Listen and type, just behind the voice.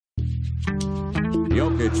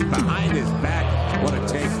Jokic behind his back. What a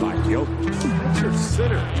take by Jokic. That's your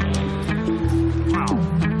sitter. Wow.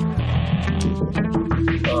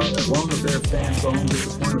 As long as their fans don't get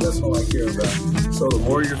disappointed, that's all I care about. So the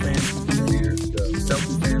Warrior fans can come in here, the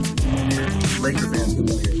Celtics fans can come in here, Laker fans can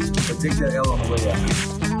come in here. But take that L on the way out.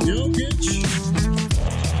 Jokic.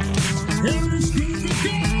 Here's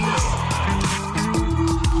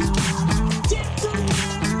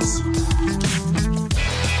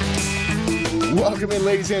Welcome in,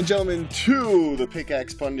 ladies and gentlemen, to the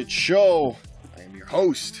Pickaxe Pundit Show. I am your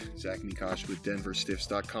host, Zach Nikosh with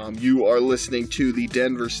DenverStiffs.com. You are listening to the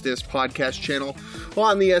Denver Stiffs podcast channel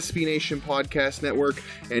on the SB Nation Podcast Network.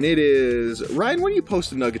 And it is... Ryan, when do you post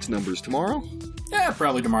the Nuggets numbers? Tomorrow? Yeah,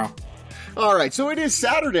 probably tomorrow. All right, so it is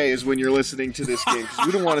Saturdays when you're listening to this game, because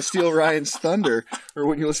we don't want to steal Ryan's thunder, or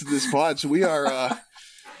when you listen to this pod. So we are...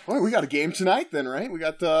 Well, we got a game tonight then, right? We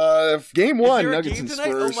got game one, Nuggets and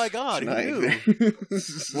Spurs. Oh my God, who knew?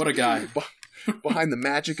 What a guy. Behind the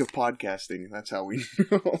magic of podcasting. That's how we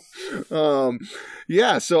know.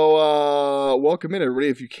 So welcome in, everybody.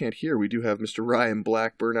 If you can't hear, we do have Mr. Ryan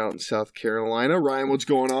Blackburn out in South Carolina. Ryan, what's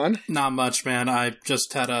going on? Not much, man. I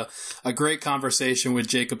just had a great conversation with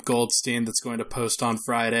Jacob Goldstein that's going to post on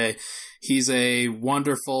Friday. He's a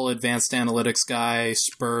wonderful advanced analytics guy,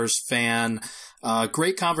 Spurs fan.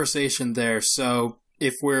 Great conversation there. So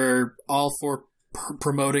if we're all for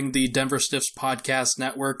promoting the Denver Stiffs podcast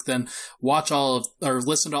network, then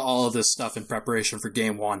listen to all of this stuff in preparation for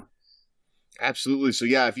game one. Absolutely. So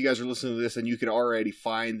yeah, if you guys are listening to this, then you can already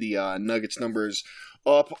find the Nuggets numbers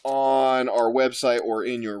up on our website or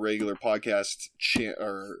in your regular podcast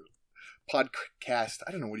podcast.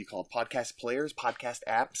 I don't know, what do you call it? Podcast players, podcast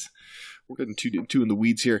apps. We're getting too in the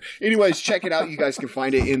weeds here. Anyways, check it out. You guys can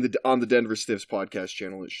find it on the Denver Stiffs podcast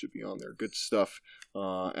channel. It should be on there. Good stuff,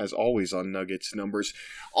 as always, on Nuggets numbers.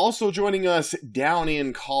 Also joining us down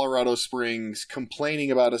in Colorado Springs, complaining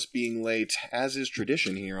about us being late, as is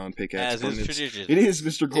tradition here on Pickaxe. As is tradition. It is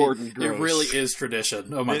Mr. Gordon Gross. It really is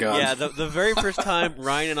tradition. Oh my God. Yeah, the very first time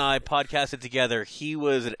Ryan and I podcasted together, he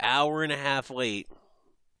was an hour and a half late.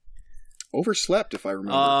 Overslept, if I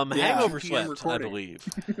remember. Hangover slept, I believe.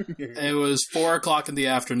 It was 4:00 in the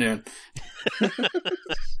afternoon.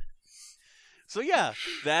 So yeah,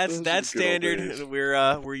 that's standard.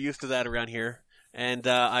 We're used to that around here, and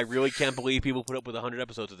I really can't believe people put up with 100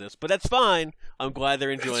 episodes of this, but that's fine. I'm glad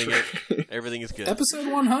they're enjoying it. Everything is good. Episode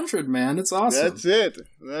 100, man, it's awesome. That's it.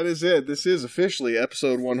 That is it. This is officially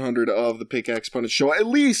episode 100 of the Pickaxe Pundit Show. At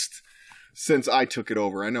least since I took it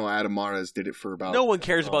over. I know Adam Mares did it for about... No one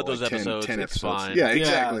cares about those 10 episodes. 10 it's episodes. fine. Yeah,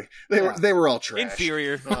 exactly. They were all trash.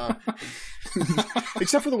 Inferior.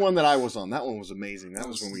 Except for the one that I was on. That one was amazing. That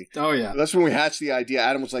was when we... Oh, yeah. That's when we hatched the idea.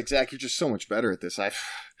 Adam was like, Zach, you're just so much better at this. I'm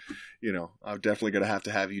definitely going to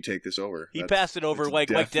have you take this over. He passed it over like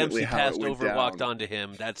Dempsey passed over and walked onto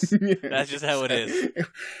him. That's just how it is.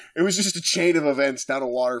 It was just a chain of events down a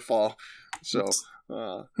waterfall. So...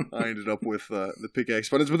 I ended up with the Pickaxe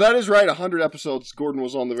Pundits. But that is right, 100 episodes. Gordon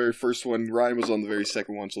was on the very first one. Ryan was on the very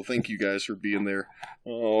second one. So thank you guys for being there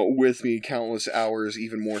with me. Countless hours,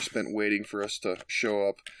 even more spent waiting for us to show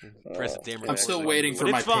up. I'm still waiting for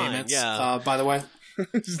my payments, by the way.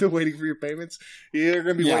 Still waiting for your payments? Yeah, you're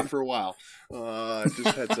going to be waiting for a while.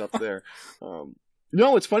 Just heads up there.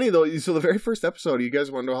 No, it's funny, though. So the very first episode, you guys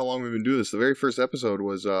want to know how long we've been doing this? The very first episode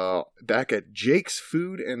was back at Jake's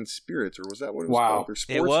Food and Spirits, or was that what it was called? Or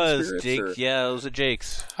Sports it was. Spirits, Jake, yeah, it was at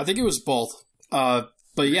Jake's. I think it was both. But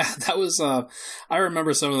yeah, that was... I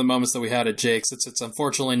remember some of the moments that we had at Jake's. It's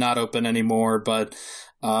unfortunately not open anymore, but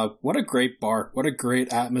what a great bar. What a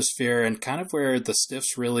great atmosphere, and kind of where the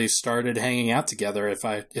Stiffs really started hanging out together, if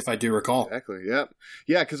I do recall. Exactly, yeah.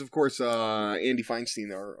 Yeah, because, of course, Andy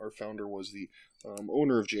Feinstein, our founder, was the...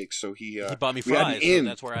 owner of Jake's, so he bought me fries, so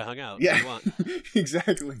that's where I hung out. Yeah,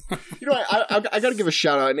 exactly. I got to give a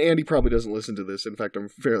shout out, and Andy probably doesn't listen to this. In fact, I'm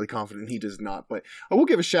fairly confident he does not. But I will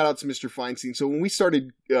give a shout out to Mr. Feinstein. So when we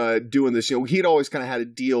started doing this, he'd always kind of had a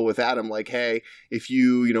deal with Adam, like, hey, if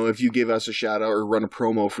you give us a shout out or run a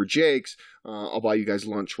promo for Jake's, I'll buy you guys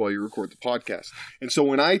lunch while you record the podcast. And so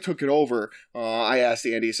when I took it over, I asked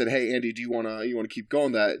Andy. I said, "Hey, Andy, do you want to keep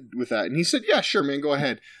going with that?" And he said, "Yeah, sure, man, go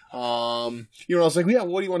ahead." I was like, "Yeah,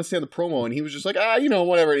 what do you want to say on the promo?" And he was just like,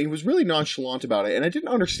 whatever." And he was really nonchalant about it, and I didn't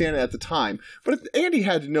understand it at the time. But Andy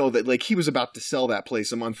had to know that, like, he was about to sell that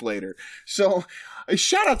place a month later. So a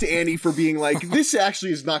shout out to Andy for being like, this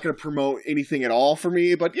actually is not going to promote anything at all for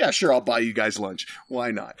me, but yeah, sure, I'll buy you guys lunch. Why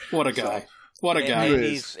not? What a guy. What a guy.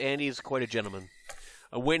 Andy's quite a gentleman.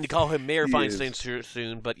 I'm waiting to call him Mayor Feinstein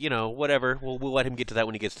soon, but, whatever. We'll let him get to that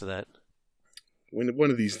when he gets to that.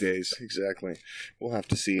 One of these days, exactly. We'll have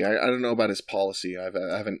to see. I don't know about his policy. I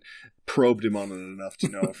haven't probed him on it enough to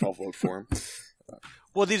know if I'll vote for him.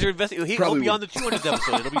 Well, these are he'll be on the 200th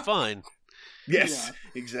episode. It'll be fine. Yes,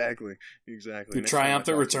 exactly. The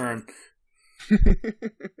triumphant return.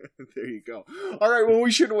 There you go. All right, well,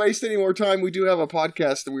 we shouldn't waste any more time. We do have a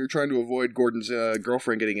podcast that we were trying to avoid Gordon's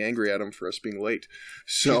girlfriend getting angry at him for us being late.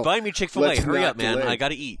 So she's buying me Chick-fil-A. Hurry up, man. Delay. I got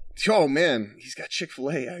to eat. Oh, man. He's got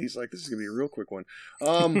Chick-fil-A. He's like, this is going to be a real quick one.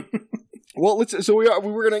 Well, we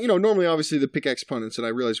were going to, normally, obviously, the pickaxe pundits, and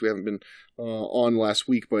I realize we haven't been on last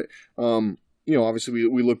week, but, obviously,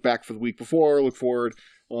 we look back for the week before, look forward,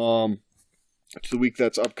 to the week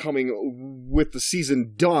that's upcoming. With the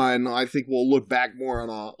season done, I think we'll look back more on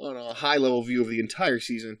a high level view of the entire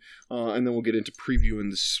season, and then we'll get into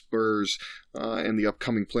previewing the Spurs and the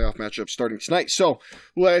upcoming playoff matchup starting tonight. So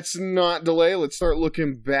let's not delay. Let's start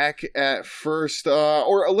looking back at first,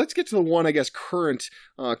 or let's get to the one, I guess, current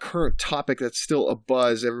topic that's still a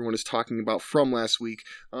buzz everyone is talking about from last week,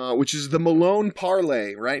 which is the Malone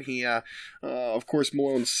parlay. Right? He, of course,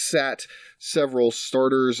 Malone sat several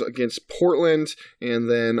starters against Portland, and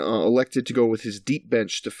then elected to go with his deep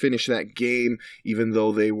bench to finish that game, even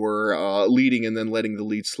though they were leading and then letting the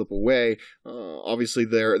lead slip away. Obviously,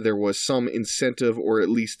 there was some incentive, or at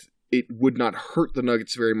least it would not hurt the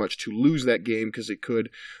Nuggets very much to lose that game, because it could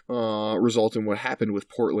result in what happened with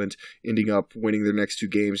Portland ending up winning their next two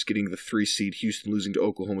games, getting the 3 seed, Houston losing to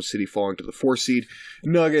Oklahoma City, falling to the 4 seed,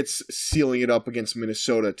 Nuggets sealing it up against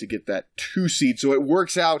Minnesota to get that 2 seed. So it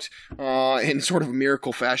works out in sort of a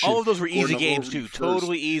miracle fashion. All of those were easy games, too.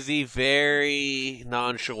 Totally easy, very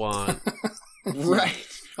nonchalant. Right.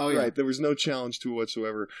 Oh, yeah. Right, there was no challenge to it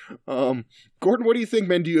whatsoever. Gordon, what do you think,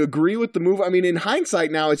 man? Do you agree with the move? I mean, in hindsight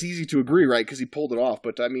now, it's easy to agree, right, because he pulled it off.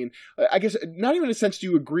 But, I mean, I guess not even in a sense do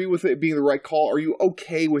you agree with it being the right call. Are you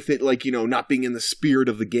okay with it, like, not being in the spirit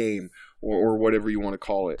of the game, or whatever you want to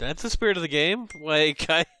call it? That's the spirit of the game. Like,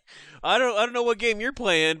 I don't know what game you're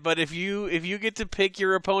playing, but if you get to pick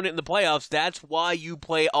your opponent in the playoffs, that's why you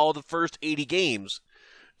play all the first 80 games.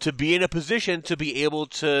 To be in a position to be able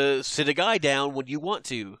to sit a guy down when you want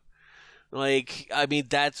to. Like, I mean,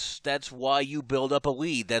 that's why you build up a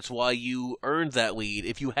lead. That's why you earned that lead.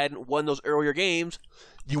 If you hadn't won those earlier games,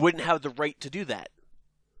 you wouldn't have the right to do that.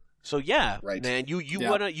 So yeah, right. Man, you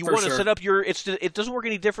wanna set up your. It doesn't work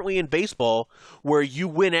any differently in baseball, where you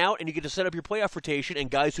win out and you get to set up your playoff rotation, and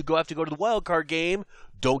guys who have to go to the wild card game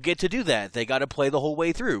don't get to do that. They got to play the whole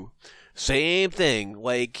way through. Same thing.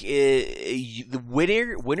 Like, the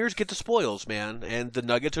winners get the spoils, man. And the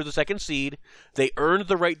Nuggets are the 2nd seed. They earned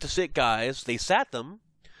the right to sit guys. They sat them,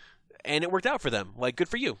 and it worked out for them. Like, good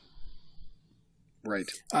for you. Right.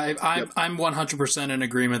 I'm 100% in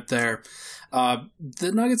agreement there.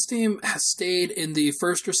 The Nuggets team has stayed in the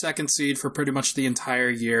 1st or 2nd seed for pretty much the entire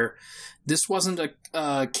year. This wasn't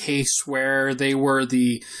a case where they were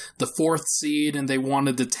the 4th seed and they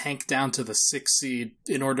wanted to tank down to the 6th seed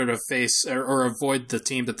in order to face or avoid the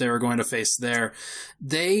team that they were going to face there.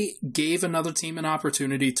 They gave another team an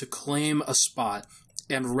opportunity to claim a spot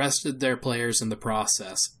and rested their players in the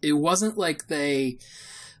process. It wasn't like they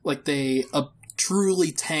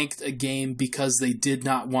truly tanked a game because they did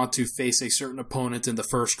not want to face a certain opponent in the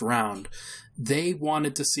first round. They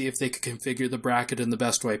wanted to see if they could configure the bracket in the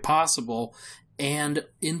best way possible, and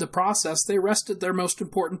in the process, they rested their most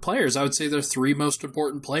important players. I would say their 3 most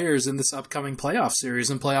important players in this upcoming playoff series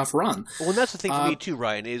and playoff run. Well, and that's the thing for me too,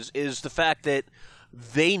 Ryan, is the fact that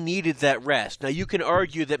they needed that rest. Now, you can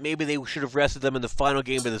argue that maybe they should have rested them in the final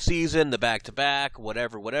game of the season, the back-to-back,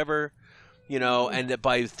 whatever. And that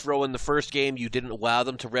by throwing the first game, you didn't allow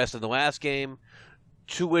them to rest in the last game,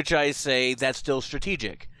 to which I say that's still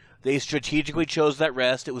strategic. They strategically chose that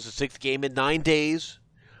rest. It was the 6th game in 9 days.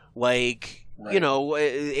 Like, right.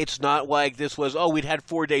 It's not like this was, we'd had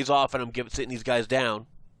 4 days off and I'm sitting these guys down.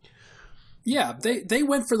 Yeah, they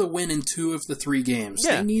went for the win in 2 of the 3 games.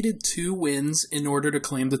 Yeah. They needed 2 wins in order to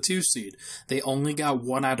claim the 2 seed. They only got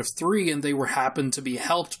 1 out of 3, and they happened to be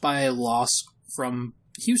helped by a loss from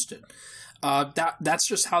Houston. That's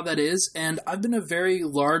just how that is, and I've been a very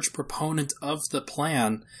large proponent of the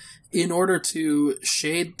plan in order to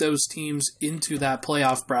shade those teams into that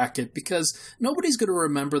playoff bracket, because nobody's going to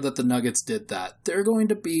remember that the Nuggets did that.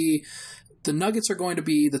 The Nuggets are going to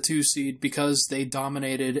be the 2 seed because they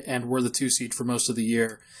dominated and were the 2 seed for most of the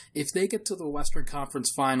year. If they get to the Western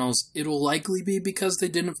Conference Finals, it'll likely be because they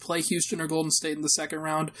didn't play Houston or Golden State in the second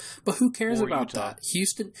round, but who cares about Utah.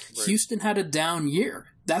 That? Houston had a down year.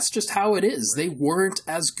 That's just how it is. Right. They weren't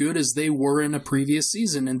as good as they were in a previous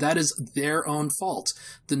season, and that is their own fault.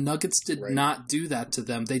 The Nuggets did not do that to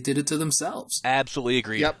them. They did it to themselves. Absolutely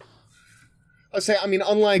agree. Yep. I'll say, I mean,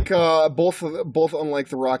 unlike both unlike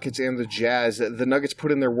the Rockets and the Jazz, the Nuggets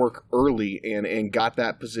put in their work early and got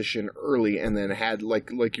that position early, and then had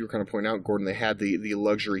like you were kind of pointing out, Gordon, they had the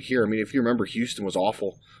luxury here. I mean, if you remember, Houston was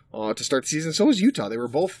awful to start the season. So was Utah. They were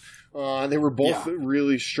both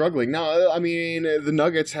really struggling. Now, I mean, the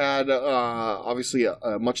Nuggets had obviously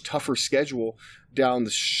a much tougher schedule down the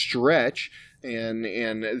stretch,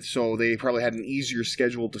 and so they probably had an easier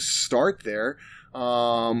schedule to start there. But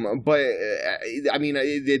I mean,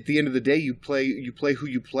 at the end of the day, you play who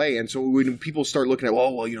you play, and so when people start looking at,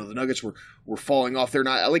 well, you know, the Nuggets were falling off, they're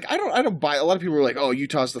not like, I don't buy. A lot of people are like, oh,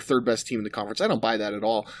 Utah's the third best team in the conference. I don't buy that at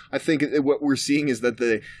all. I think what we're seeing is that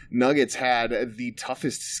the Nuggets had the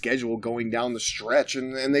toughest schedule going down the stretch,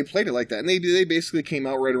 and they played it like that, and they basically came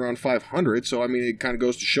out right around 500. So I mean, it kind of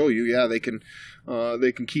goes to show you, yeah, they can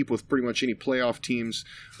keep with pretty much any playoff teams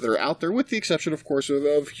that are out there, with the exception, of course,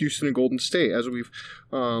 of Houston and Golden State, as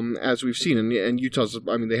we've seen. And Utah's,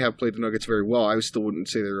 I mean, they have played the Nuggets very well. I still wouldn't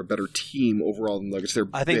say they're a better team overall than the Nuggets.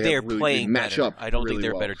 I think they're really playing match better. Up. I don't think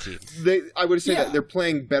they're well. A better team. I would say that they're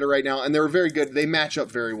playing better right now, and they're very good. They match up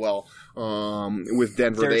very well with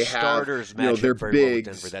Denver. Their they starters have, match they're up very big,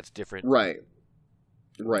 well with Denver. That's different, right?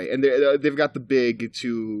 And they've got the big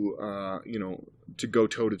to go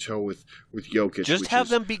toe to toe with Jokic. Just have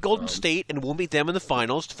them beat Golden State, and we'll meet them in the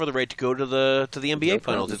finals for the right to go to the NBA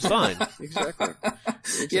finals. It's fine. Exactly.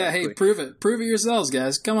 Yeah. Hey, prove it yourselves,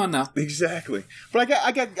 guys. Come on now. Exactly. But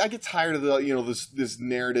I get tired of the this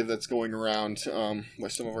narrative that's going around by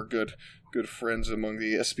some of our good friends among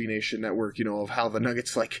the SB Nation network, of how the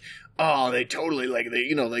Nuggets they totally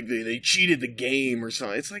they cheated the game or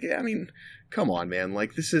something. It's like, I mean, come on, man.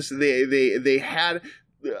 Like, this is they had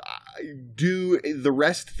do the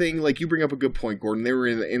rest thing. Like, you bring up a good point, Gordon. They were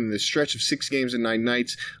in the stretch of 6 games and 9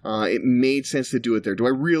 nights. It made sense to do it there. Do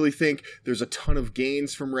I really think there's a ton of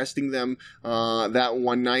gains from resting them that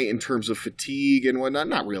one night in terms of fatigue and whatnot?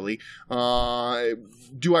 Not really.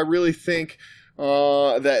 Do I really think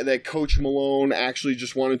that Coach Malone actually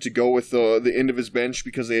just wanted to go with the end of his bench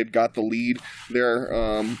because they had got the lead there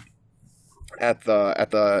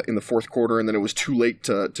in the fourth quarter, and then it was too late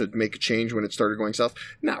to make a change when it started going south?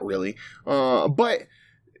 Not really. But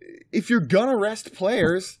if you're gonna rest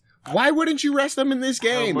players, why wouldn't you rest them in this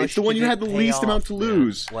game? It's the one you had the least amount to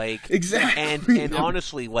lose. Exactly. And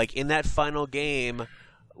honestly, in that final game,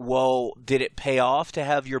 well, did it pay off to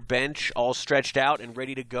have your bench all stretched out and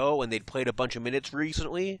ready to go, and they'd played a bunch of minutes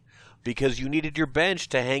recently? Because you needed your bench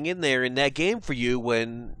to hang in there in that game for you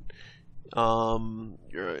when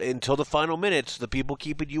until the final minutes. The people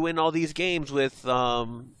keeping you in all these games with the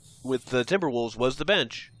Timberwolves was the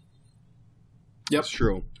bench. Yep, that's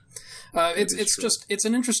true. It's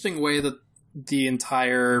an interesting way that the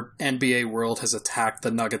entire NBA world has attacked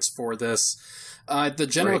the Nuggets for this. The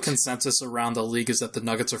general consensus around the league is that the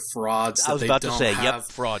Nuggets are frauds. I was about to say,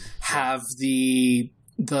 fraud. Have the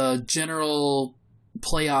general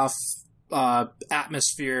playoff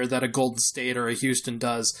atmosphere that a Golden State or a Houston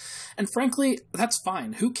does. And frankly, that's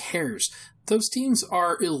fine. Who cares? Those teams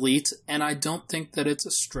are elite, and I don't think that it's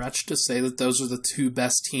a stretch to say that those are the 2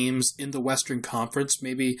 best teams in the Western Conference,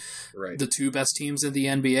 maybe the 2 best teams in the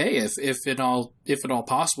NBA, if at all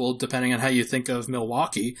possible, depending on how you think of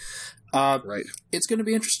Milwaukee. It's going to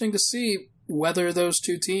be interesting to see whether those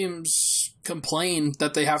 2 teams complain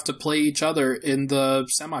that they have to play each other in the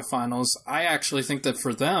semifinals. I actually think that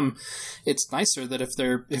for them, it's nicer that if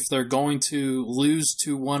they're going to lose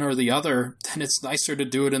to one or the other, then it's nicer to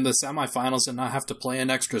do it in the semifinals and not have to play an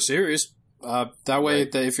extra series. That way,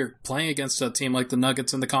 if you're playing against a team like the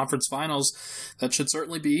Nuggets in the conference finals, that should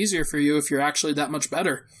certainly be easier for you if you're actually that much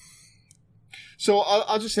better. So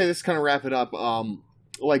I'll just say this to kind of wrap it up.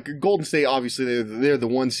 Golden State, obviously, they're the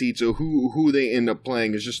 1 seed, so who they end up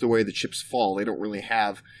playing is just the way the chips fall. They don't really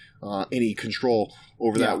have any control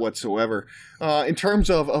over that whatsoever. In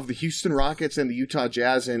terms of the Houston Rockets and the Utah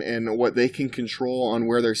Jazz and what they can control on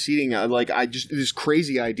where they're seating, this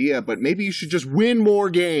crazy idea, but maybe you should just win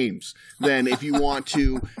more games than if you want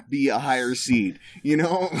to be a higher seed. At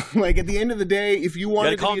the end of the day, if you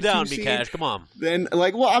want to calm be a down, 2 seed, Mikash, come on. Then,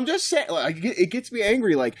 I'm just saying, it gets me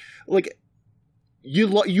angry.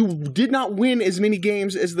 You did not win as many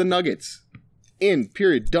games as the Nuggets.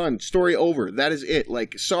 Period. Done. Story over. That is it.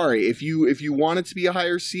 Sorry. If you wanted to be a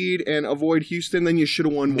higher seed and avoid Houston, then you should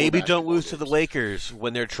have won more. Maybe don't lose to the Lakers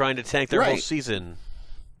when they're trying to tank their whole season.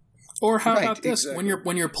 Or how Right, about this? exactly.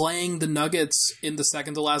 When you're playing the Nuggets in the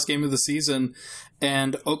second to last game of the season,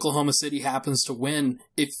 and Oklahoma City happens to win,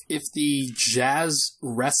 if the Jazz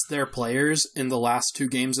rest their players in the last 2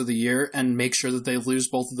 games of the year and make sure that they lose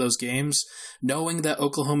both of those games, knowing that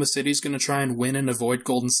Oklahoma City is going to try and win and avoid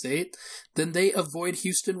Golden State, then they avoid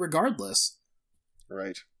Houston regardless.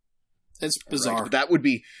 Right. It's bizarre. Right. That would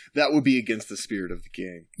be against the spirit of the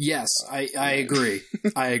game. Yes, I agree.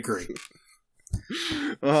 I agree.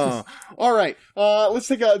 All right. Let's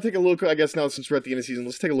take a look. I guess now since we're at the end of the season,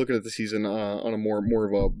 let's take a look at the season on a more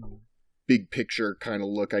of a big picture kind of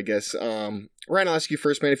look. I guess. Ryan, I'll ask you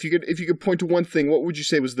first, man. If you could point to one thing, what would you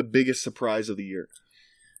say was the biggest surprise of the year?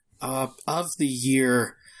 Of the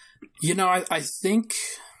year, I think.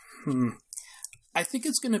 I think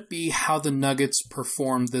it's going to be how the Nuggets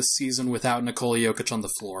performed this season without Nikola Jokic on the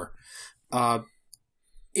floor.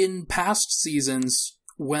 In past seasons,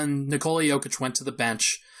 when Nikola Jokic went to the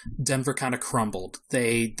bench, Denver kind of crumbled.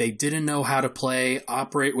 They didn't know how to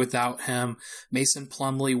operate without him. Mason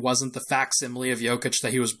Plumlee wasn't the facsimile of Jokic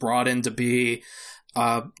that he was brought in to be.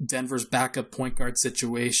 Denver's backup point guard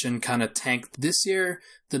situation kind of tanked. This year,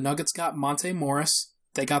 the Nuggets got Monte Morris.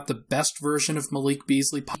 They got the best version of Malik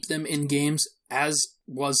Beasley, popped them in games, as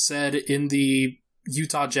was said in the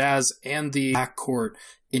Utah Jazz and the backcourt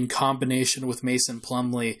in combination with Mason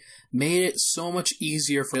Plumlee, made it so much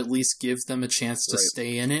easier for at least give them a chance to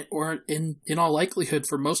stay in it, or in all likelihood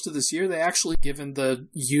for most of this year, they actually given the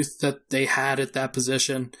youth that they had at that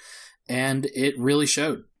position, and it really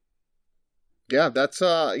showed. Yeah, that's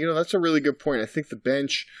a really good point. I think the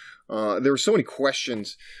bench, there were so many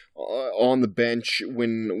questions on the bench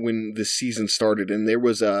when the season started, and it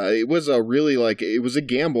was a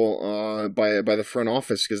gamble by the front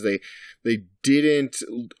office because they didn't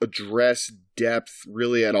address depth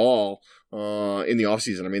really at all in the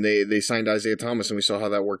offseason. I mean, they signed Isaiah Thomas, and we saw how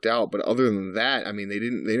that worked out. But other than that, I mean, they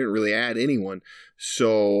didn't really add anyone.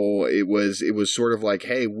 So it was sort of like,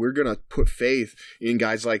 hey, we're gonna put faith in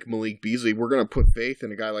guys like Malik Beasley. We're gonna put faith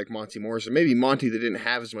in a guy like Monte Morris, and maybe Monte they didn't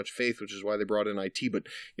have as much faith, which is why they brought in IT. But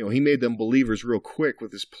he made them believers real quick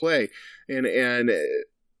with his play, and I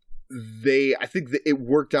think that it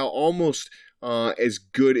worked out almost as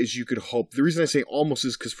good as you could hope. The reason I say almost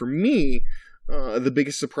is because for me, the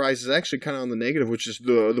biggest surprise is actually kind of on the negative, which is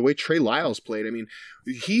the way Trey Lyles played. I mean,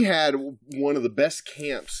 he had one of the best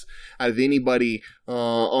camps out of anybody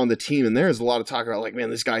on the team, and there's a lot of talk about, like, man,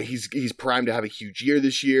 this guy, he's primed to have a huge year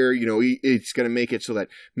this year. He's going to make it so that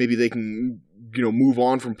maybe they can move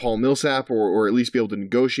on from Paul Millsap, or at least be able to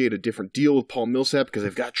negotiate a different deal with Paul Millsap because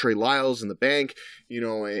they've got Trey Lyles in the bank,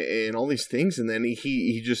 and all these things. And then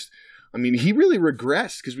he just, I mean, he really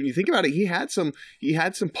regressed, because when you think about it, he had some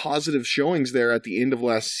positive showings there at the end of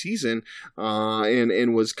last season,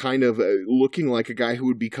 and was kind of looking like a guy who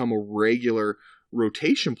would become a regular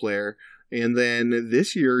rotation player. And then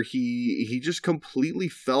this year, he just completely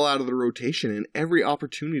fell out of the rotation, and every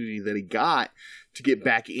opportunity that he got to get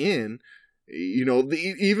back in,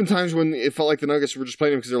 even times when it felt like the Nuggets were just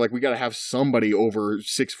playing him because they're like, we got to have somebody over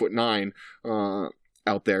 6'9"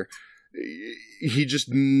 out there. He just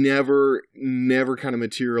never kind of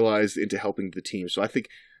materialized into helping the team. So I think,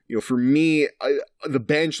 for me, the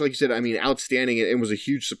bench, like you said, I mean, outstanding, and was a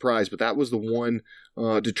huge surprise. But that was the one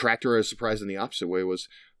detractor I was surprised in the opposite way was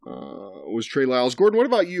Trey Lyles. Gordon, what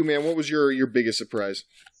about you, man? What was your biggest surprise?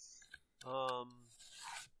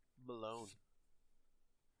 Malone.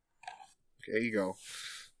 Okay, there you go.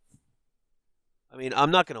 I mean,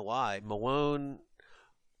 I'm not going to lie. Malone,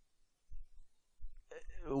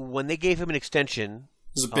 when they gave him an extension,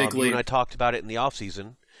 It was a big lead. and I talked about it in the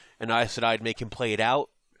offseason, and I said I'd make him play it out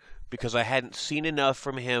because I hadn't seen enough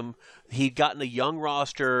from him. He'd gotten a young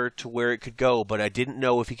roster to where it could go, but I didn't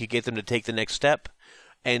know if he could get them to take the next step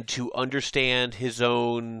and to understand his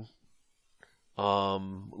own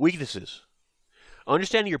weaknesses.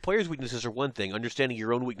 Understanding your players' weaknesses are one thing. Understanding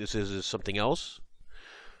your own weaknesses is something else.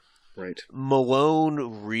 Right.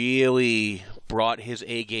 Malone really brought his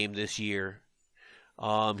A game this year.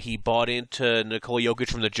 He bought into Nikola Jokic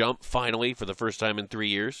from the jump, finally, for the first time in 3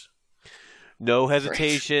 years. No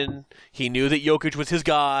hesitation. Right. He knew that Jokic was his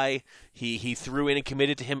guy. He threw in and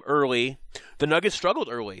committed to him early. The Nuggets struggled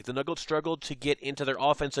early. The Nuggets struggled to get into their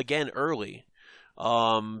offense again early.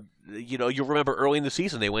 You'll remember early in the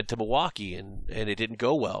season they went to Milwaukee and it didn't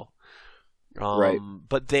go well. Right.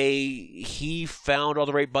 But he found all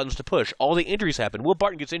the right buttons to push. All the injuries happened. Will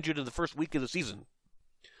Barton gets injured in the first week of the season.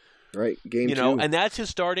 Right, game 2. And that's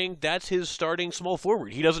his starting small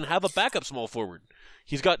forward. He doesn't have a backup small forward.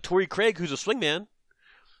 He's got Torrey Craig, who's a swingman,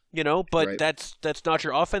 but right. that's not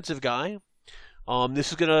your offensive guy. This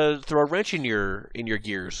is going to throw a wrench in your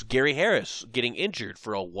gears. Gary Harris getting injured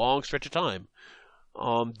for a long stretch of time.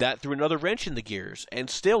 That threw another wrench in the gears. And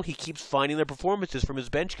still, he keeps finding the performances from his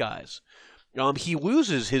bench guys. He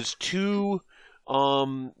loses his two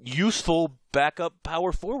useful backup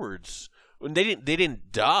power forwards. They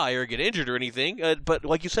didn't die or get injured or anything, but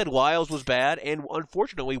like you said, Lyles was bad, and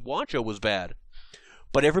unfortunately, Wancho was bad.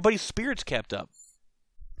 But everybody's spirits kept up.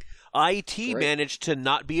 IET managed to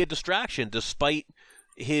not be a distraction, despite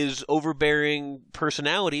his overbearing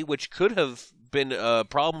personality, which could have been a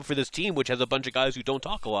problem for this team, which has a bunch of guys who don't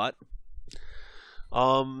talk a lot.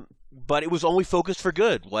 But it was only focused for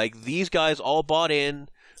good. Like, these guys all bought in.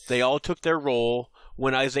 They all took their role.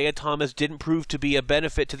 When Isaiah Thomas didn't prove to be a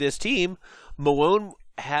benefit to this team, Malone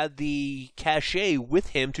had the cachet with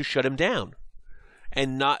him to shut him down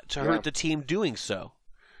and not to hurt the team doing so.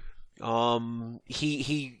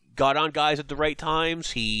 He got on guys at the right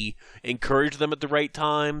times. He encouraged them at the right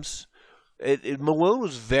times. Malone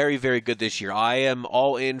was very, very good this year. I am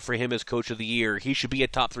all in for him as coach of the year. He should be a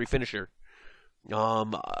top 3 finisher.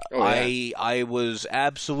 I was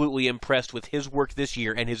absolutely impressed with his work this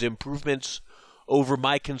year and his improvements over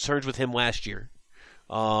my concerns with him last year.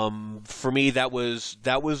 For me, that was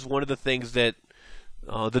one of the things that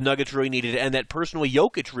the Nuggets really needed, and that personally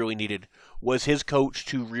Jokic really needed, was his coach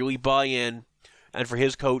to really buy in, and for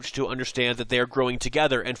his coach to understand that they are growing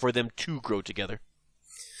together, and for them to grow together.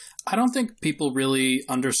 I don't think people really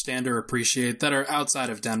understand or appreciate, that are outside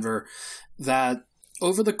of Denver, that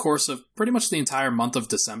over the course of pretty much the entire month of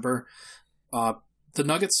December, the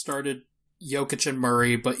Nuggets started Jokic and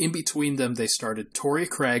Murray, but in between them, they started Torrey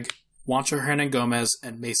Craig, Juancho Hernangomez,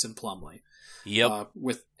 and Mason Plumlee. Yep.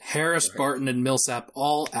 With Harris, Barton, and Millsap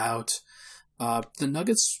all out, the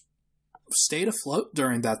Nuggets stayed afloat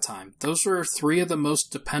during that time. Those were three of the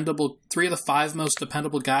 5 most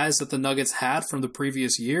dependable guys that the Nuggets had from the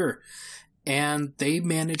previous year, and they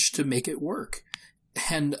managed to make it work.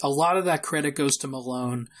 And a lot of that credit goes to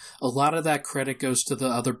Malone. A lot of that credit goes to the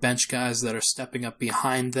other bench guys that are stepping up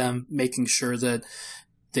behind them, making sure that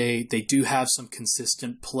they do have some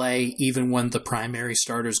consistent play, even when the primary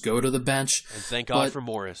starters go to the bench. And thank God for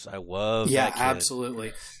Morris. I love that kid.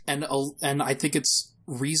 Absolutely. And I think it's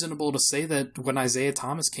reasonable to say that when Isaiah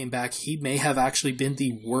Thomas came back, he may have actually been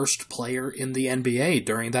the worst player in the NBA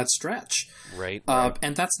during that stretch. Right.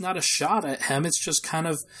 And that's not a shot at him. It's just kind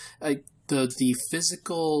of the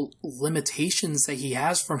physical limitations that he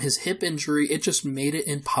has from his hip injury. It just made it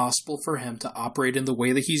impossible for him to operate in the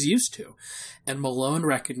way that he's used to. And Malone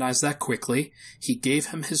recognized that quickly. He gave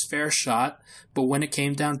him his fair shot, but when it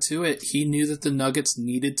came down to it, he knew that the Nuggets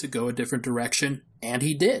needed to go a different direction, and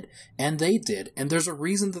he did. And they did. And there's a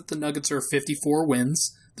reason that the Nuggets are 54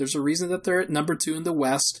 wins. There's a reason that they're at number 2 in the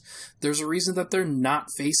West. There's a reason that they're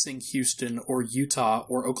not facing Houston or Utah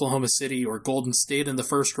or Oklahoma City or Golden State in the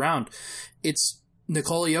first round. It's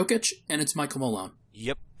Nikola Jokic and it's Michael Malone.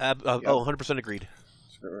 Yep. 100% agreed.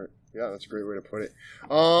 Right. Yeah, that's a great way to put it.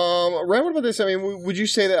 Ryan, what about this? I mean, would you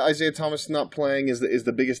say that Isaiah Thomas not playing is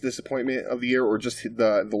the biggest disappointment of the year, or just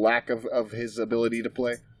the lack of his ability to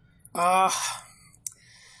play? I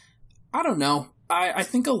don't know. I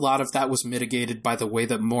think a lot of that was mitigated by the way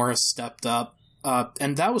that Morris stepped up.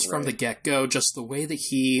 And that was from the get-go, just the way that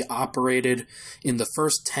he operated in the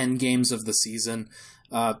first 10 games of the season.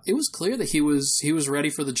 It was clear that he was ready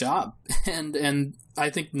for the job. And I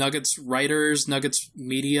think Nuggets writers, Nuggets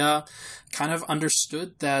media kind of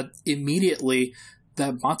understood that immediately,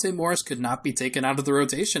 that Monte Morris could not be taken out of the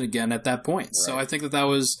rotation again at that point. Right. So I think that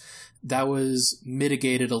was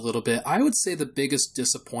mitigated a little bit. I would say the biggest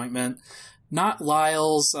disappointment, not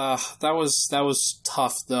Lyles. That was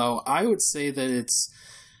tough though. I would say that it's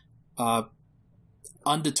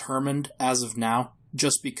undetermined as of now,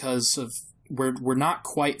 just because of we're not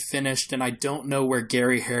quite finished, and I don't know where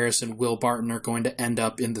Gary Harris and Will Barton are going to end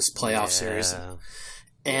up in this playoff series.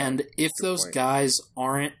 And if those guys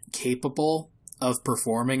aren't capable of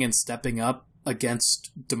performing and stepping up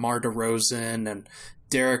against DeMar DeRozan and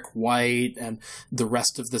Derek White and the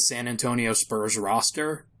rest of the San Antonio Spurs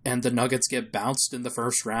roster, and the Nuggets get bounced in the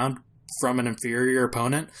first round from an inferior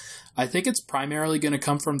opponent, I think it's primarily going to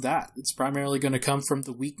come from that. It's primarily going to come from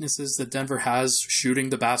the weaknesses that Denver has shooting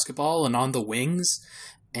the basketball and on the wings,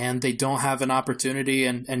 and they don't have an opportunity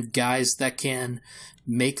and guys that can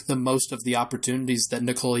make the most of the opportunities that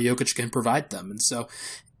Nikola Jokic can provide them. And so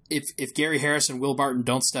if Gary Harris and Will Barton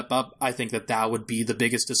don't step up, I think that would be the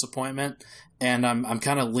biggest disappointment, and I'm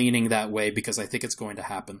kind of leaning that way because I think it's going to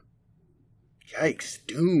happen. Yikes!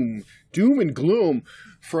 Doom and gloom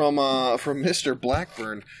from Mr.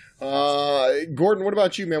 Blackburn. Gordon, what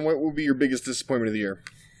about you, man? What will be your biggest disappointment of the year?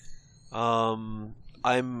 I'm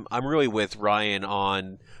really with Ryan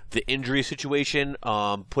on the injury situation,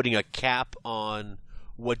 putting a cap on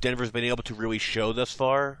what Denver's been able to really show thus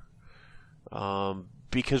far.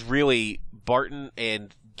 Because really, Barton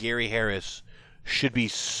and Gary Harris should be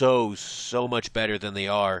so much better than they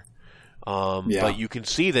are. But you can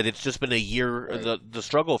see that it's just been a year, the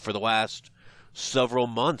struggle for the last several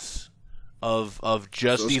months of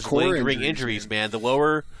just these lingering injuries, man.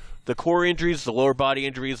 The core injuries, the lower body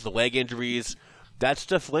injuries, the leg injuries, that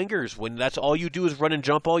stuff lingers. When that's all you do is run and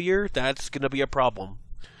jump all year, that's going to be a problem.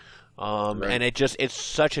 And it's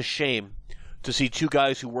such a shame to see two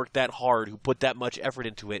guys who work that hard, who put that much effort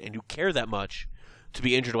into it, and who care that much to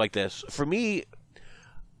be injured like this. For me,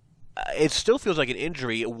 it still feels like an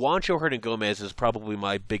injury. Juancho Hernangomez is probably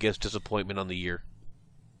my biggest disappointment on the year.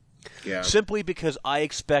 Yeah. Simply because I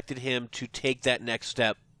expected him to take that next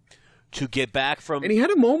step, to get back from... And he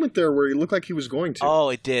had a moment there where he looked like he was going to. Oh,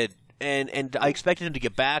 it did. And I expected him to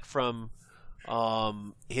get back from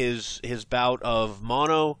his bout of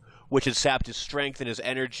mono, which had sapped his strength and his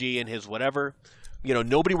energy and his whatever. You know,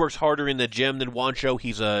 nobody works harder in the gym than Juancho.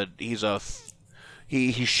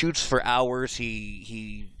 He shoots for hours.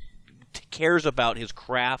 He cares about his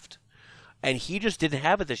craft, and he just didn't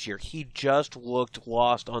have it this year. He just looked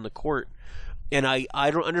lost on the court, and I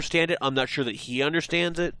don't understand it. I'm not sure that he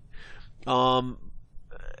understands it.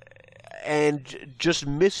 And just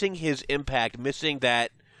missing his impact, missing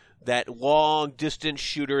that long distance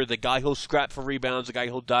shooter, the guy who'll scrap for rebounds, the guy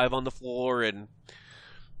who'll dive on the floor, and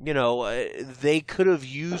they could have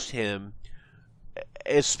used him,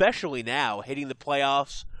 especially now hitting the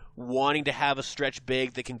playoffs, wanting to have a stretch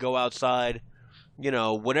big that can go outside.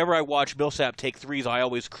 Whenever I watch Millsap take threes, I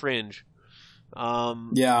always cringe.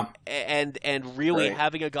 And really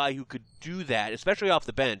having a guy who could do that, especially off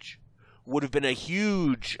the bench, would have been a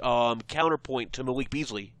huge counterpoint to Malik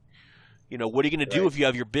Beasley. What are you going to do if you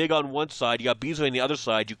have your big on one side, you got Beasley on the other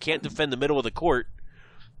side? You can't defend the middle of the court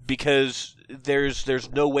because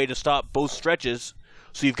there's no way to stop both stretches.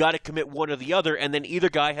 So you've got to commit one or the other, and then either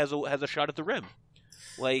guy has a shot at the rim.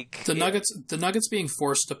 The Nuggets being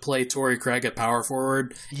forced to play Torrey Craig at power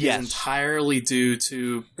forward is entirely due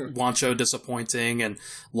to Juancho disappointing and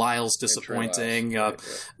Lyles disappointing.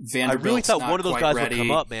 Vanderbilt's I really thought one of those guys ready. would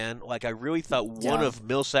come up, man. I really thought one of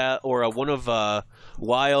Millsap or one of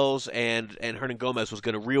Lyles and Hernangomez was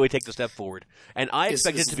going to really take the step forward, and I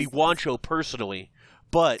expected it to be Juancho personally.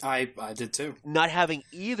 But I did too. Not having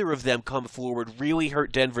either of them come forward really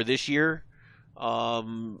hurt Denver this year.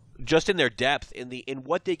 Just in their depth, in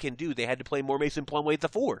what they can do, they had to play more Mason Plumlee at the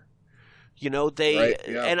 4.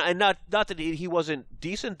 And not that he wasn't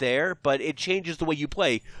decent there, but it changes the way you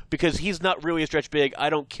play because he's not really a stretch big. I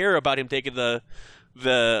don't care about him taking the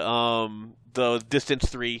distance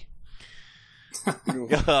 3 in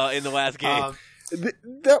the last game.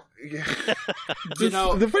 The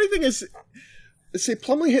funny thing is, say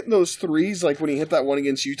Plumlee hitting those threes, like when he hit that one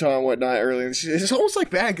against Utah and whatnot earlier, it's almost like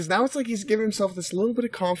bad because now it's like he's giving himself this little bit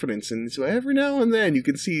of confidence, and so every now and then you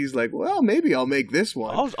can see he's like, well, maybe I'll make this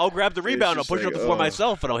one. I'll grab the rebound, I'll push it up the floor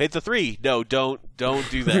myself, and I'll hit the 3. No, don't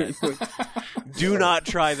do that. Do not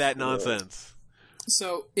try that nonsense.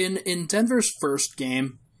 So in Denver's first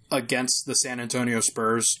game against the San Antonio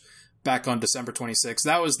Spurs back on December 26th,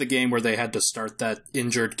 that was the game where they had to start that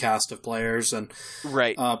injured cast of players. And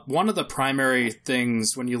one of the primary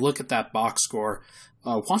things, when you look at that box score,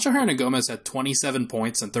 Juancho Hernangomez had 27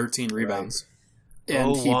 points and 13 rebounds.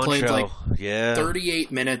 And he played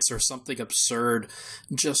 38 minutes or something absurd,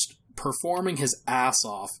 just performing his ass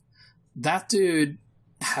off. That dude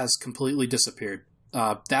has completely disappeared.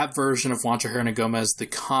 That version of Juancho Hernangomez, the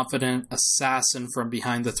confident assassin from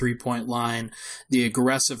behind the three-point line, the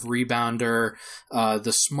aggressive rebounder,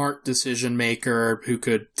 the smart decision maker who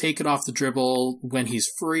could take it off the dribble when he's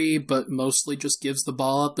free, but mostly just gives the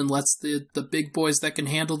ball up and lets the big boys that can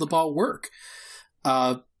handle the ball work.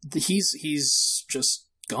 He's just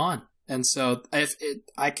gone. And so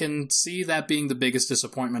I can see that being the biggest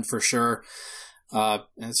disappointment for sure. And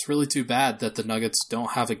it's really too bad that the Nuggets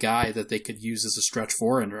don't have a guy that they could use as a stretch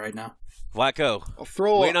four in right now. Vlatko.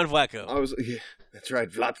 Waiting on Vlatko. That's right,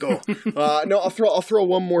 Vlatko. I'll throw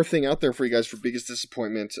one more thing out there for you guys for biggest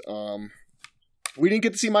disappointment. We didn't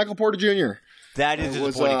get to see Michael Porter Jr. That is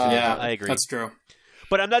disappointing. I agree. That's true.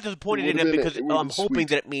 But I'm not disappointed in him because I'm hoping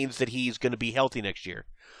that it means that he's going to be healthy next year.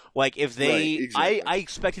 Like if they, I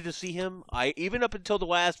expected to see him. Even up until the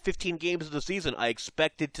last 15 games of the season, I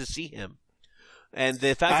expected to see him. And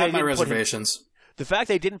the fact I have my reservations. The fact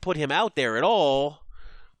they didn't put him out there at all,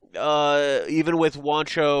 even with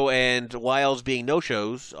Juancho and Lyles being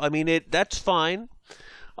no-shows, I mean, that's fine.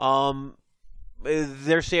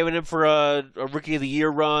 they're saving him for a Rookie of the Year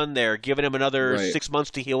run. They're giving him another 6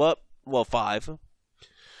 months to heal up. Well, 5.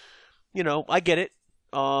 I get it.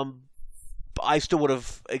 I still would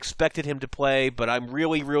have expected him to play, but I'm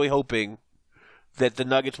really, really hoping that the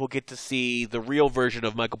Nuggets will get to see the real version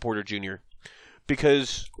of Michael Porter Jr.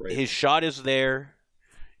 Because his shot is there.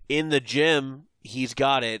 In the gym, he's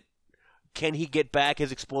got it. Can he get back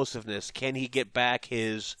his explosiveness? Can he get back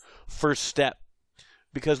his first step?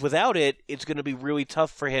 Because without it, it's going to be really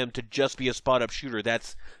tough for him to just be a spot-up shooter.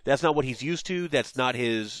 That's not what he's used to. That's not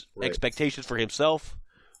his expectations for himself.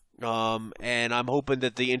 And I'm hoping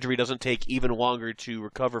that the injury doesn't take even longer to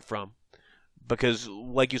recover from. Because,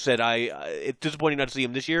 like you said, it's disappointing not to see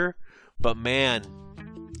him this year. But, man,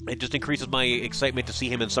 it just increases my excitement to see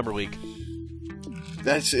him in Summer League.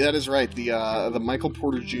 That is right. The Michael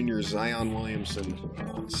Porter Jr. Zion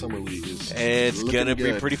Williamson Summer League is it's going to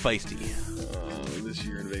be pretty feisty. This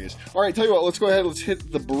year in Vegas. All right, tell you what, let's go ahead, let's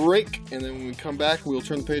hit the break, and then when we come back, we'll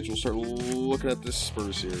turn the page, we'll start looking at this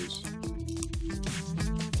Spurs series.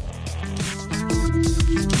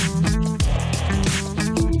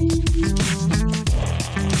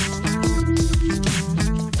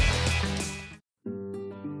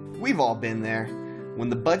 We've all been there. When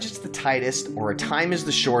the budget's the tightest or a time is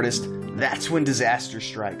the shortest, that's when disaster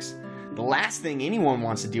strikes. The last thing anyone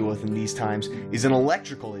wants to deal with in these times is an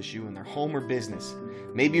electrical issue in their home or business.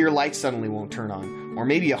 Maybe your light suddenly won't turn on, or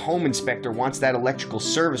maybe a home inspector wants that electrical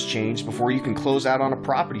service changed before you can close out on a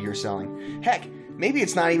property you're selling. Heck, maybe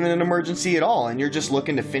it's not even an emergency at all and you're just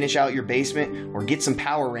looking to finish out your basement or get some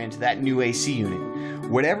power ran to that new AC unit.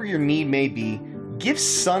 Whatever your need may be, give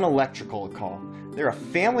Sun Electrical a call. They're a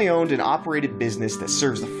family-owned and operated business that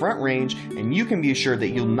serves the Front Range, and you can be assured that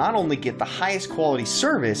you'll not only get the highest quality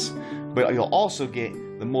service, but you'll also get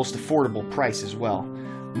the most affordable price as well.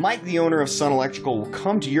 Mike, the owner of Sun Electrical, will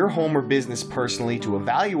come to your home or business personally to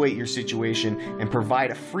evaluate your situation and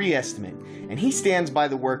provide a free estimate. And he stands by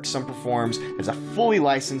the work Sun performs as a fully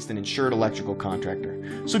licensed and insured electrical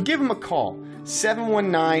contractor. So give him a call,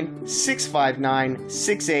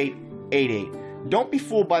 719-659-6888. Don't be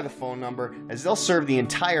fooled by the phone number, as they'll serve the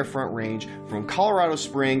entire Front Range from Colorado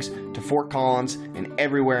Springs to Fort Collins and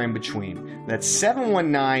everywhere in between. That's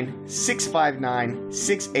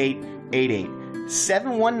 719-659-6888.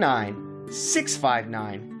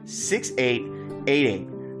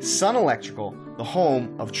 719-659-6888. Sun Electrical, the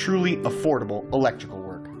home of truly affordable electrical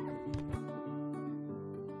work.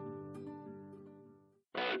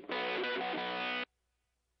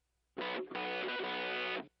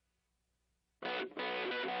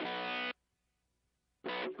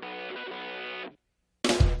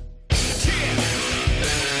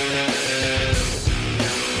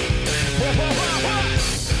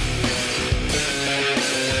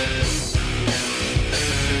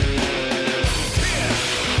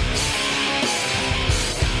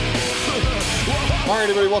 Alright,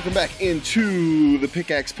 everybody, welcome back into the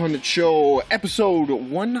Pickaxe Pundit Show, episode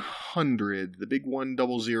 100, the big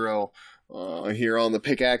 100, here on the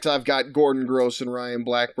Pickaxe. I've got Gordon Gross and Ryan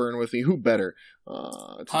Blackburn with me. Who better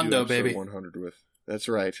to Hundo, do baby. 100 with? That's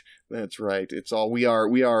right. It's all we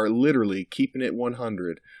are literally keeping it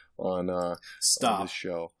 100 on this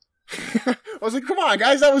show. I was like, come on,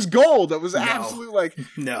 guys, that was gold. That was absolute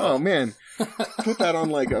no. Oh man, put that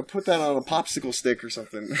on a popsicle stick or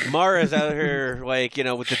something. Mara's out here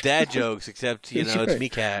with the dad jokes, except it's me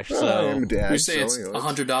cash. So I'm a dad. You say it's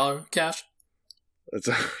 $100 cash? That's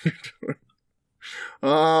 $100.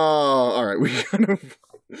 All right, we've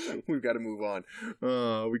got to move on.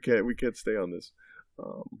 We can't stay on this.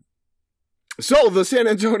 So the San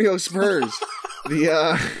Antonio Spurs,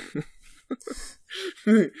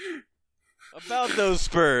 about those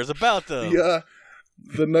Spurs, about them. The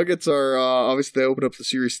Nuggets are obviously they open up the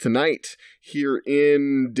series tonight here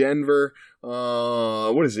in Denver.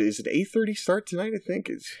 What is it? Is it 8:30 start tonight? I think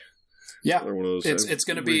it's one of those. It's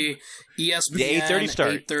going to be ESPN 8:30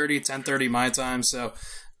 start, 8:30, 10:30 my time. So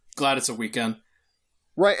glad it's a weekend,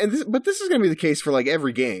 right? But this is going to be the case for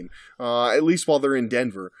every game, at least while they're in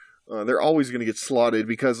Denver. They're always going to get slotted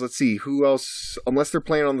because let's see who else, unless they're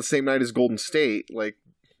playing on the same night as Golden State,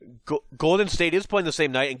 Golden State is playing the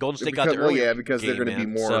same night, and Golden State got the early because game, they're going to be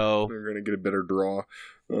more. So they're going to get a better draw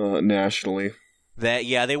nationally.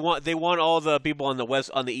 They want all the people on the West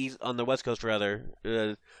Coast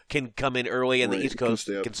can come in early, and the East Coast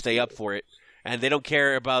can stay up for it. And they don't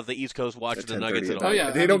care about the East Coast watching the Nuggets at all. Oh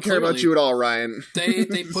yeah, they don't care about you at all, Ryan. they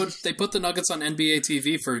put the Nuggets on NBA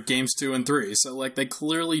TV for games 2 and 3, so they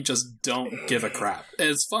clearly just don't give a crap.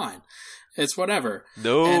 It's fine. It's whatever.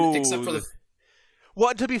 No, and except for the.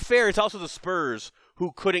 Well, to be fair, it's also the Spurs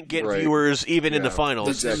who couldn't get Right. viewers even in the Yeah. finals.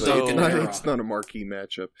 Exactly. So, It's not a marquee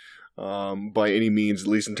matchup by any means, at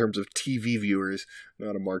least in terms of TV viewers.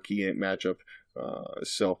 Not a marquee matchup.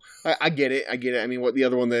 So I get it. I mean, what the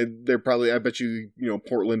other one? They're probably. I bet you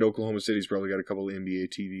Portland, Oklahoma City's probably got a couple of NBA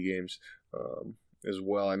TV games as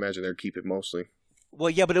well. I imagine they're keeping mostly. well,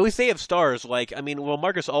 yeah, but at least they have stars. Like, I mean,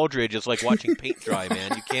 Marcus Aldridge is like watching paint dry,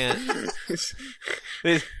 man. You can't.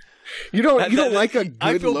 You don't like a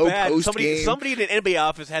I good feel low bad. post Somebody game. in an NBA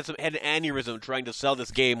office had an aneurysm trying to sell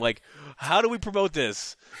this game. Like, how do we promote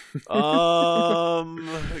this? Yeah,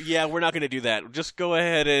 we're not going to do that. Just go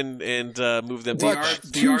ahead and move them. The to art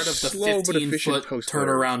Too of the slow but efficient 15-foot post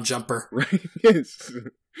turnaround jumper. Right? Yes.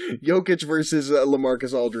 Jokic versus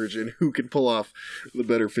LaMarcus Aldridge, and who can pull off the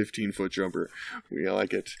better 15-foot jumper? We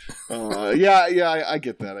like it. I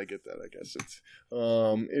get that. I guess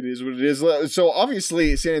it is what it is. So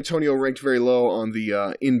obviously, San Antonio ranked very low on the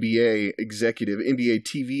NBA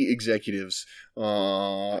TV executives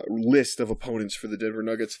list of opponents for the Denver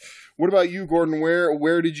Nuggets. What about you, Gordon?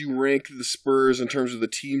 Where did you rank the Spurs in terms of the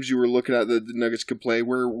teams you were looking at that the Nuggets could play?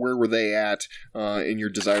 Where were they at in your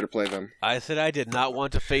desire to play them? I said I did not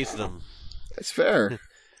want to face them. That's fair.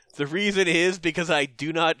 The reason is because I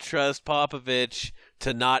do not trust Popovich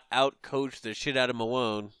to not outcoach the shit out of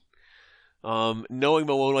Malone. Knowing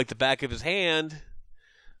Malone like the back of his hand,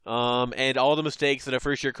 and all the mistakes that a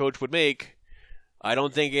first-year coach would make, I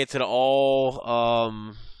don't think it's at all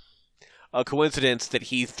a coincidence that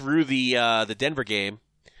he threw the Denver game,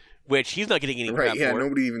 which he's not getting any crap Right? Yeah, for.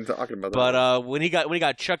 nobody even talking about that. But when he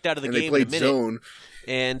got chucked out of the and game they in a played minute, zone.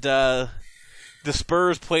 and the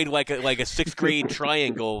Spurs played like a sixth grade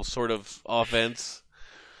triangle sort of offense,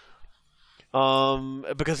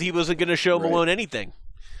 because he wasn't going to show Right. Malone anything.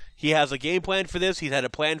 He has a game plan for this. He's had a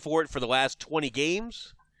plan for it for the last 20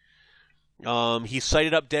 games. He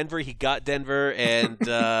cited up Denver. He got Denver, and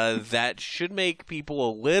that should make people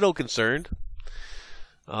a little concerned.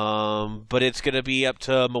 But it's going to be up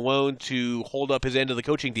to Malone to hold up his end of the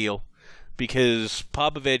coaching deal, because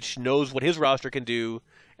Popovich knows what his roster can do,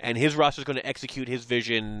 and his roster is going to execute his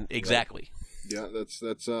vision exactly. Yeah, that's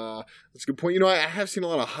a good point. I have seen a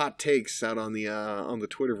lot of hot takes out on the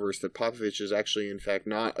Twitterverse that Popovich is actually, in fact,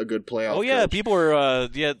 not a good playoff. Oh yeah, coach. people are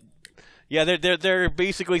they're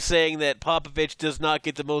basically saying that Popovich does not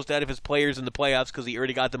get the most out of his players in the playoffs because he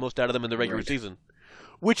already got the most out of them in the regular season,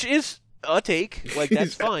 which is a take. Like,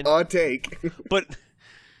 that's fine. A take. But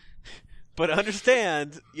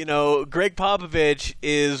understand, Greg Popovich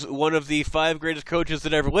is one of the 5 greatest coaches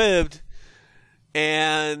that ever lived,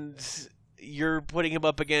 and you're putting him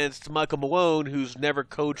up against Michael Malone, who's never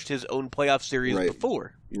coached his own playoff series Right.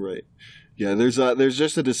 before. Right. Yeah, there's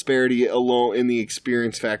just a disparity alone in the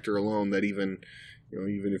experience factor alone that even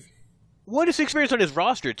if What is the experience on his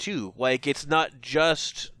roster, too? Like, it's not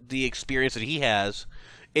just the experience that he has.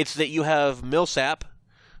 It's that you have Millsap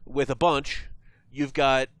with a bunch. You've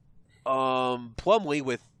got Plumlee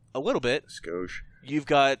with a little bit. Skosh. You've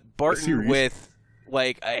got Barton series. with,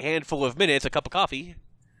 like, a handful of minutes, a cup of coffee.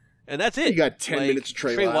 And that's it. You got 10 minutes of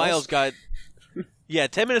Trey Lyles. got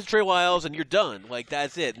 10 minutes of Trey Lyles, and you're done. Like,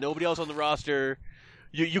 that's it. Nobody else on the roster.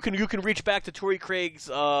 You can reach back to Torrey Craig's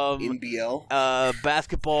NBL.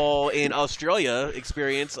 basketball in Australia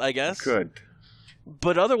experience, I guess. Good.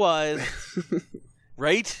 But otherwise,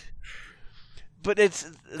 right? But that's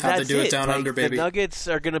they do it down Like, under, baby. The Nuggets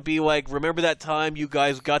are going to be like, remember that time you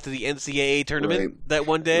guys got to the NCAA tournament Right. that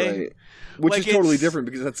one day? Right. Which Like, is totally it's- different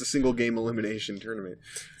because that's a single game elimination tournament.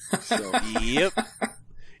 So Yep.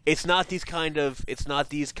 It's not these kind of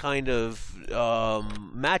matchups.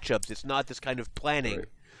 It's not this kind of planning. Right.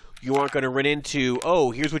 You aren't going to run into,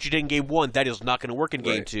 here's what you did in game 1. That is not going to work in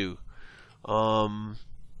game Right. 2.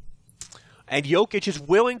 And Jokic is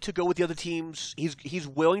willing to go with the other teams. He's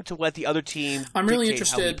willing to let the other team I'm really dictate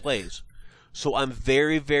how he interested- plays. So I'm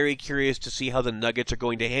very, very curious to see how the Nuggets are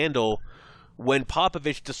going to handle when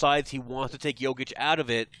Popovich decides he wants to take Jokic out of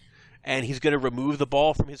it, and he's going to remove the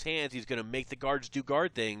ball from his hands. He's going to make the guards do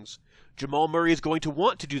guard things. Jamal Murray is going to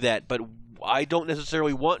want to do that, but I don't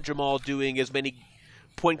necessarily want Jamal doing as many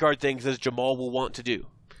point guard things as Jamal will want to do.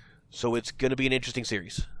 So it's going to be an interesting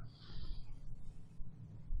series.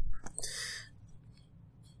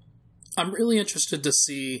 I'm really interested to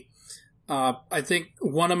see. I think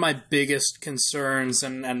one of my biggest concerns,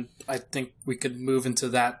 and I think we could move into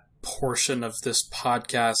that portion of this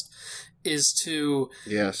podcast, is to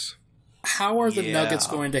yes. how are the Yeah. Nuggets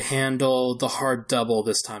going to handle the hard double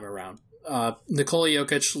this time around? Nikola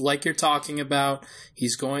Jokic, like you're talking about,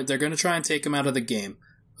 they're going to try and take him out of the game.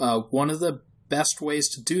 One of the best ways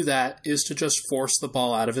to do that is to just force the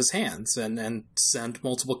ball out of his hands and send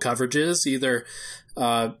multiple coverages, either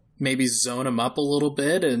maybe zone him up a little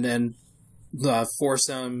bit and force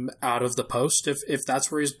him out of the post if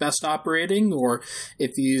that's where he's best operating, or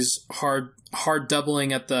if he's hard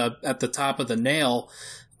doubling at the top of the nail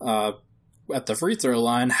at the free throw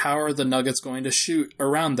line. How are the Nuggets going to shoot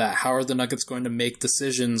around that? How are the Nuggets going to make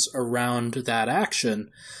decisions around that action?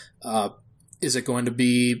 Is it going to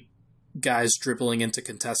be guys dribbling into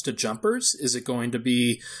contested jumpers? Is it going to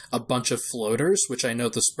be a bunch of floaters, which I know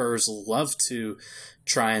the Spurs love to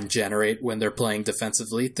try and generate when they're playing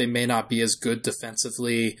defensively? They may not be as good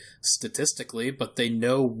defensively statistically, but they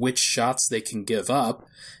know which shots they can give up.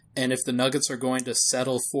 And if the Nuggets are going to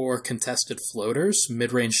settle for contested floaters,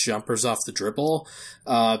 mid-range jumpers off the dribble,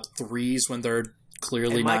 threes when they're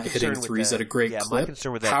clearly not hitting threes at a great clip, my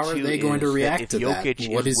concern with that how are they going to react to that?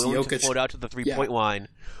 What is willing to float out to the three-point line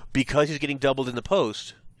because he's getting doubled in the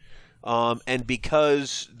post, and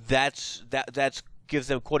because that's gives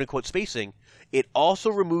them quote-unquote spacing, it also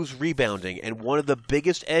removes rebounding. And one of the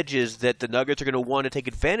biggest edges that the Nuggets are going to want to take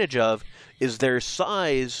advantage of is their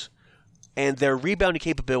size and their rebounding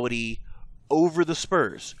capability over the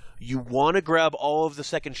Spurs. You want to grab all of the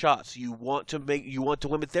second shots. You want to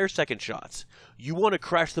limit their second shots. You want to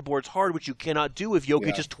crash the boards hard, which you cannot do if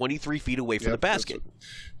Jokic is 23 feet away from the basket.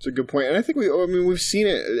 It's a good point, and I think we've seen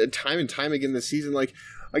it time and time again this season. Like,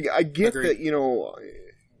 I get that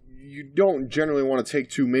you don't generally want to take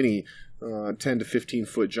too many 10 to 15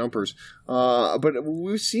 foot jumpers, but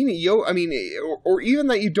we've seen it. Or even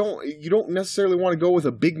that you don't necessarily want to go with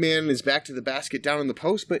a big man and his back to the basket down in the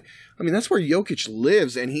post. But I mean, that's where Jokic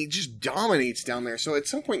lives, and he just dominates down there. So at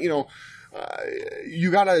some point,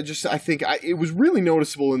 you gotta just. I think it was really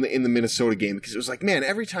noticeable in the Minnesota game, because it was like, man,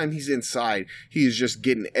 every time he's inside, he is just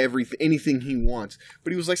getting anything he wants.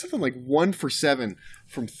 But he was like something like 1 for 7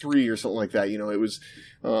 from 3 or something like that.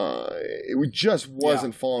 It just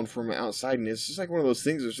wasn't falling from outside, and it's just like one of those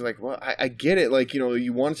things. It's like, well, I get it. Like,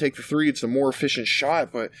 you want to take the 3; it's a more efficient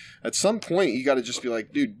shot. But at some point, you got to just be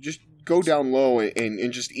like, dude, just go down low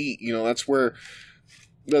and just eat. That's where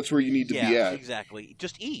you need to be at. Exactly.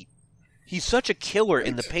 Just eat. He's such a killer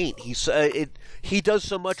in the paint. He does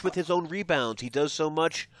so much with his own rebounds. He does so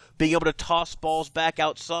much being able to toss balls back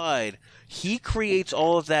outside. He creates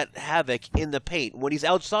all of that havoc in the paint. When he's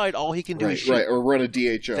outside, all he can do is shoot. Right, or run a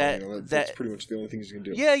DHO. That's pretty much the only thing he's going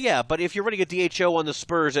to do. Yeah, but if you're running a DHO on the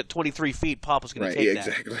Spurs at 23 feet, Papa's going to take that.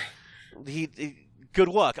 Exactly. Good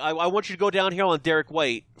luck. I want you to go downhill on Derek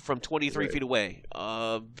White from 23 feet away.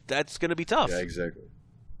 That's going to be tough. Yeah, exactly.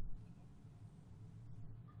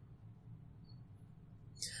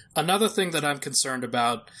 Another thing that I'm concerned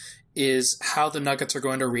about is how the Nuggets are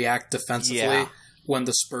going to react defensively when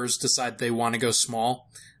the Spurs decide they want to go small.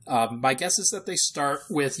 My guess is that they start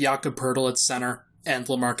with Jakob Poeltl at center and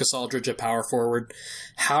LaMarcus Aldridge at power forward.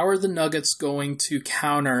 How are the Nuggets going to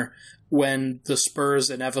counter when the Spurs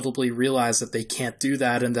inevitably realize that they can't do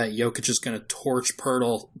that and that Jokic is going to torch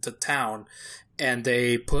Poeltl to town? And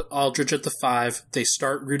they put Aldridge at the 5. They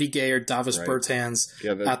start Rudy Gay or Davis Bertans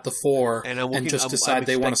at the 4, and just decide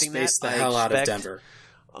they want to space the hell out of Denver.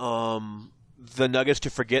 The Nuggets to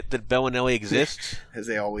forget that Bellinelli exists, as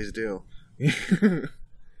they always do.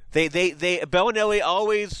 Bellinelli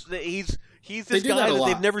always he's this guy that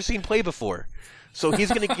they've never seen play before, so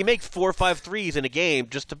he's going to make 4 or 5 threes in a game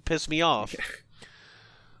just to piss me off.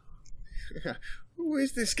 Who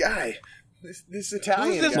is this guy? This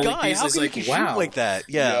Italian Who's this guy? How can he shoot like that?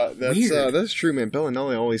 Yeah, that's true, man.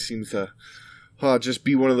 Bellinelli always seems to just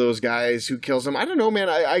be one of those guys who kills him. I don't know, man.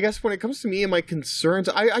 I guess when it comes to me and my concerns,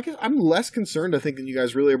 I guess I'm less concerned, I think, than you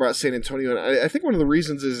guys really are about San Antonio. And I think one of the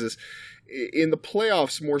reasons is in the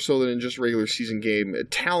playoffs, more so than in just regular season game,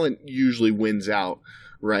 talent usually wins out.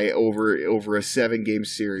 Right, over a 7-game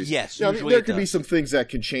series. Yes, now, there could be some things that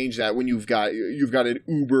can change that when you've got an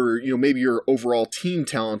uber. Maybe your overall team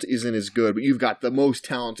talent isn't as good, but you've got the most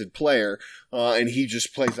talented player, and he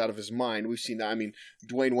just plays out of his mind. We've seen that. I mean,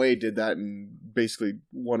 Dwayne Wade did that and basically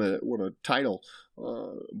won a title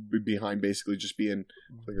behind basically just being.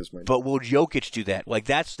 But will Jokic do that? Like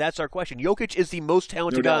that's our question. Jokic is the most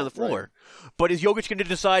talented guy on the floor, but is Jokic going to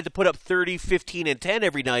decide to put up 30, 15, and 10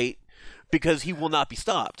 every night? Because he will not be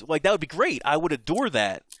stopped. Like, that would be great. I would adore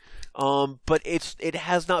that. But it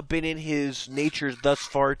has not been in his nature thus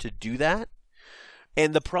far to do that.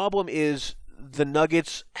 And the problem is the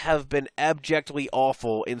Nuggets have been abjectly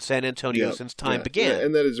awful in San Antonio since time began. Yeah,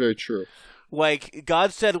 and that is very true. Like,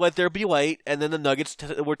 God said, let there be light, and then the Nuggets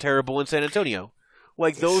were terrible in San Antonio.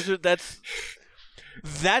 Like,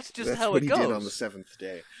 That's just That's how what it he goes. did on the seventh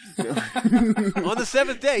day. On the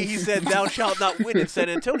seventh day, he said, "Thou shalt not win in San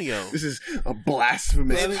Antonio." This is a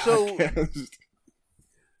blasphemous And so- podcast.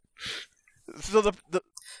 So the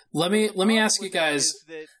Let me ask you with that guys. is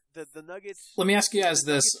that the Nuggets. Let me ask you guys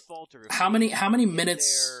the this: Nuggets falter if how they many lose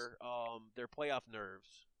minutes? their playoff nerves.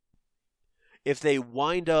 If they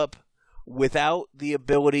wind up without the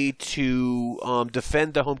ability to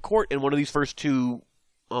defend the home court in one of these first two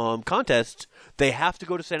contests, they have to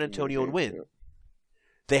go to San Antonio and win.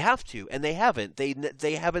 They have to, and they haven't.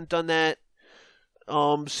 They haven't done that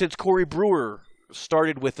since Corey Brewer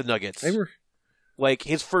started with the Nuggets. They were. Like,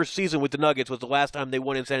 his first season with the Nuggets was the last time they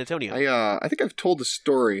won in San Antonio. I think I've told the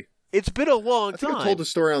story. It's been a long I think time. I've told the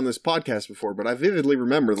story on this podcast before, but I vividly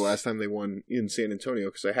remember the last time they won in San Antonio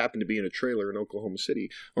because I happened to be in a trailer in Oklahoma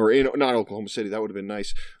City, or not Oklahoma City. That would have been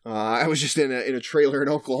nice. I was just in a trailer in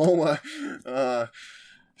Oklahoma.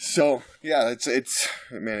 So yeah, it's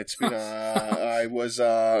been. I was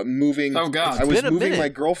moving. Oh, God. I was It's been a moving minute. my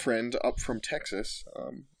girlfriend up from Texas.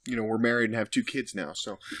 We're married and have 2 kids now,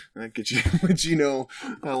 so that gets you lets you know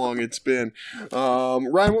how long it's been.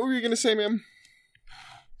 Ryan, what were you going to say, man?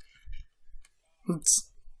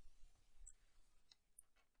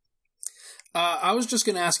 I was just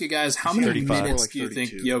going to ask you guys, how many 35. minutes Like do you think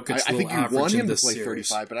 32. Jokic I will think you average want in him to this play series?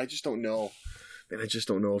 35, but I just don't know. And I just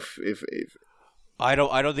don't know if I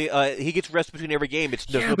don't think he gets rest between every game. There's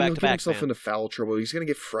yeah, no but back he'll to get back. himself into foul trouble. He's gonna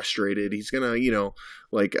get frustrated. He's gonna,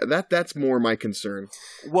 like that. That's more my concern.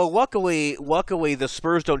 Well, luckily, the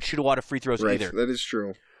Spurs don't shoot a lot of free throws Right, either. that is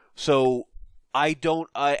true. So I don't.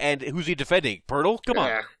 And who's he defending? Pirtle? Come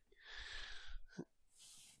on.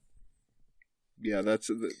 Yeah,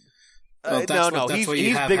 that's. Well, No, that's he's what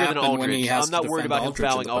you have bigger than happen when he Aldridge. has I'm to not worried defend about him Aldridge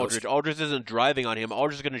in fouling the post. Aldridge. Aldridge isn't driving on him.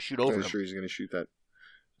 Aldridge is going to shoot over I'm him. sure he's gonna shoot that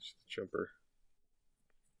jumper.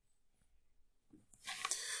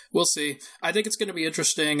 We'll see. I think it's going to be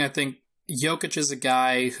interesting. I think Jokic is a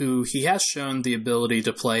guy who he has shown the ability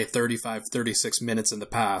to play 35, 36 minutes in the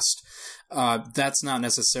past. That's not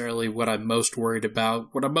necessarily what I'm most worried about.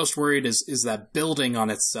 What I'm most worried is that building on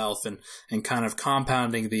itself and kind of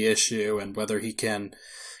compounding the issue, and whether he can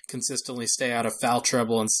consistently stay out of foul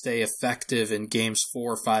trouble and stay effective in games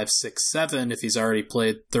 4, 5, 6, 7 if he's already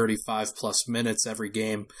played 35 plus minutes every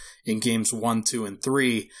game in games 1, 2, and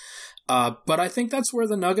 3. But I think that's where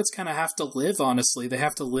the Nuggets kind of have to live, honestly. They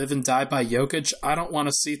have to live and die by Jokic. I don't want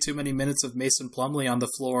to see too many minutes of Mason Plumlee on the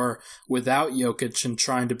floor without Jokic and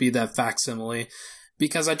trying to be that facsimile,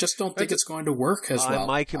 because I just don't think it's going to work as well.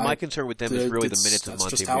 My concern with them is really the minutes of That's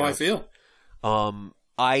Monte just how I Morris. feel.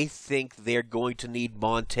 I think they're going to need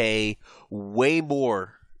Monte way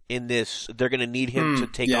more in this. They're going to need him to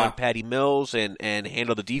take on Patty Mills and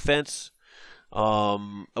handle the defense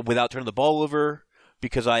without turning the ball over,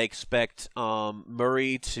 because I expect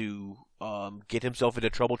Murray to get himself into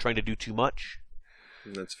trouble trying to do too much.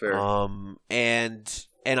 That's fair. And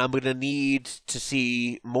I'm going to need to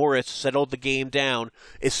see Morris settle the game down,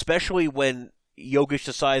 especially when Jokic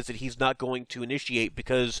decides that he's not going to initiate,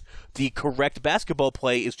 because the correct basketball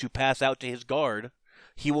play is to pass out to his guard.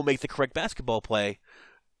 He will make the correct basketball play.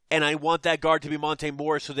 And I want that guard to be Monte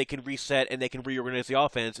Morris so they can reset and they can reorganize the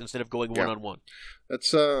offense instead of going one-on-one. That's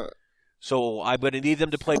So I'm going to need them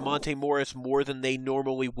to play Monte Morris more than they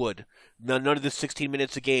normally would. None of this 16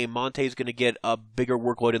 minutes a game. Monte's going to get a bigger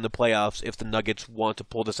workload in the playoffs if the Nuggets want to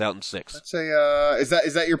pull this out in 6. Let's say. Is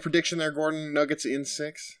that your prediction there, Gordon? Nuggets in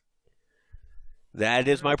 6. That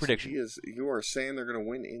is my prediction. You are saying they're going to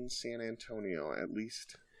win in San Antonio at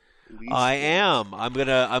least. I am. I'm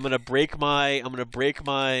gonna break my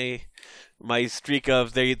streak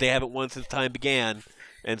of they haven't won since time began,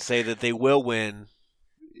 and say that they will win.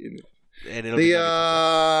 And it'll be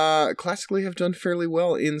classically have done fairly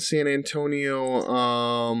well in San Antonio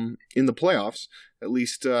in the playoffs, at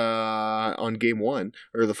least on game 1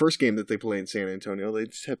 or the first game that they play in San Antonio. They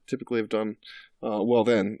just typically have done well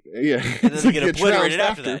then. Yeah, and then they get obliterated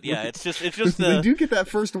after that. Yeah, it's just they do get that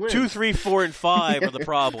first win. 2, 3, 4, and 5 are the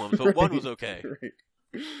problems, but 1 was okay.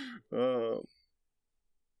 Right.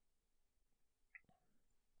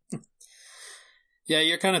 Yeah,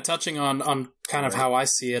 you're kind of touching on kind of how I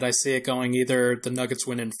see it. I see it going either the Nuggets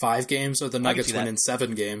win in 5 games or the Nuggets win in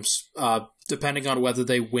 7 games, depending on whether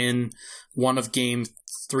they win one of game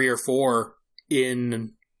 3 or 4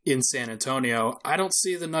 in San Antonio. I don't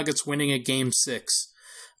see the Nuggets winning a game 6.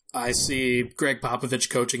 I see Greg Popovich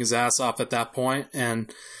coaching his ass off at that point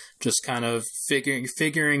and just kind of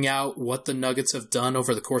figuring out what the Nuggets have done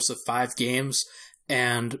over the course of 5 games,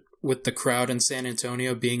 and with the crowd in San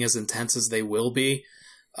Antonio being as intense as they will be,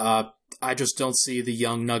 I just don't see the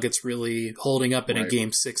young Nuggets really holding up in a Right.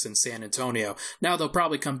 Game 6 in San Antonio. Now they'll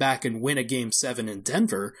probably come back and win a Game 7 in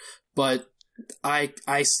Denver, but I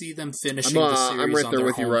see them finishing the series I'm right on there their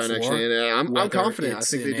with you, home Ryan. floor, Actually, and I'm whether confident. I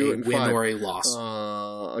it's think they in do a it in win 5 or a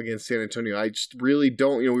loss. against San Antonio. I just really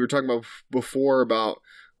don't. You know, we were talking about before about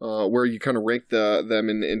where you kind of rank them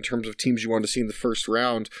in terms of teams you want to see in the first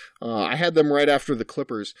round. I had them right after the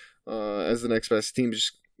Clippers as the next best team.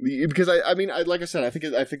 Just because I mean, like I said, I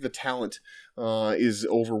think the talent is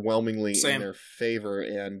overwhelmingly Same. in their favor,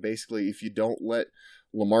 and basically, if you don't let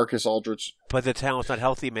LaMarcus Aldridge, But the talent's not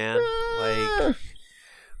healthy, man. Like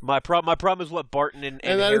my problem is what Barton and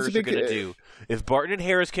And that is Harris a big- are going to do. If Barton and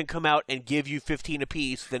Harris can come out and give you 15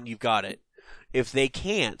 apiece, then you've got it. If they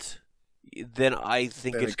can't, then I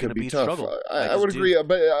think then it's it going could to be be a tough. struggle. I just would do. agree,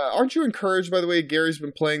 but aren't you encouraged by the way Gary's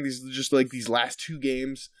been playing these last 2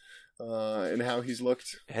 games and how he's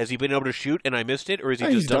looked? Has he been able to shoot and I missed it, or is he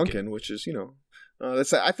He's just dunking? Duncan, which is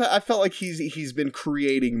that's I felt like he's been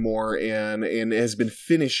creating more and has been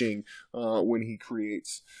finishing when he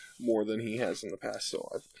creates more than he has in the past. So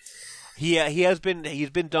He's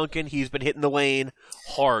been dunking. He's been hitting the lane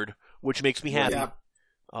hard, which makes me happy.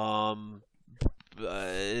 Yeah.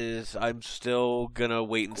 I'm still gonna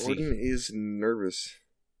wait and see. Gordon is nervous.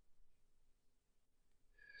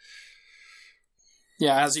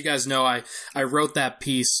 Yeah, as you guys know, I wrote that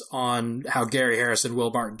piece on how Gary Harris and Will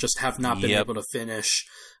Barton just have not been Yep. able to finish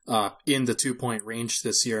in the 2-point range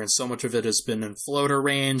this year, and so much of it has been in floater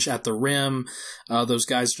range at the rim. Those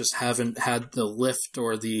guys just haven't had the lift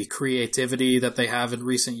or the creativity that they have in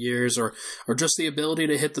recent years, or just the ability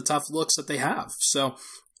to hit the tough looks that they have. So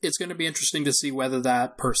it's going to be interesting to see whether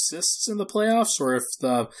that persists in the playoffs, or if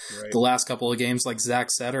the last couple of games, like Zach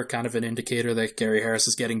said, are kind of an indicator that Gary Harris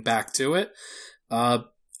is getting back to it. I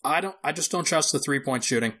just don't trust the 3-point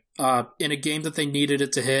shooting. In a game that they needed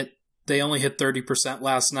it to hit, they only hit 30%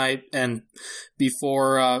 last night, and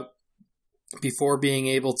before being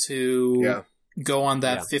able to go on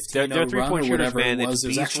that 15-0 Their 3-point run or shooters, whatever man, it was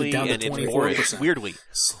it's actually down Beasley to and it's Morris.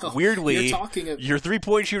 24%. Weirdly, you're talking your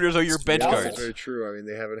 3-point shooters are your bench awful. guards. Very true. I mean,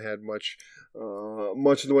 they haven't had much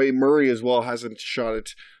in the way. Murray as well hasn't shot it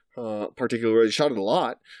particularly. Shot it a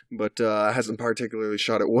lot, but hasn't particularly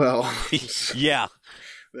shot it well. Yeah.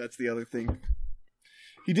 That's the other thing.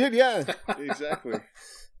 He did, yeah, exactly.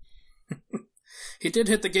 He did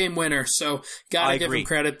hit the game winner, so gotta give him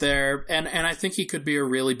credit there. And I think he could be a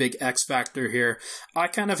really big X factor here. I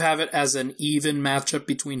kind of have it as an even matchup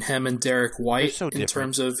between him and Derek White in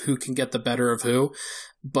terms of who can get the better of who.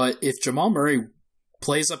 But if Jamal Murray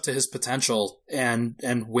plays up to his potential and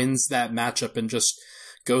wins that matchup and just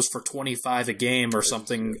goes for 25 a game or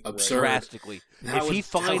something absurd, drastically. If he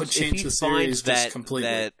finds that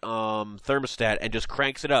thermostat and just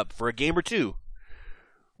cranks it up for a game or two,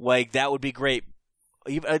 like that would be great.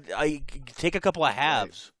 I take a couple of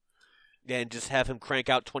halves and just have him crank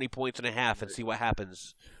out 20 points and a half and see what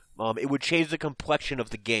happens. It would change the complexion of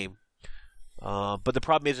the game. But the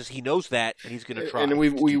problem is he knows that and he's going to try. And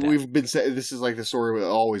we've been saying this is like the story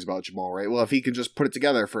always about Jamal, right? Well, if he can just put it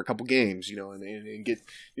together for a couple games, and get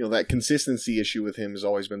that consistency issue with him has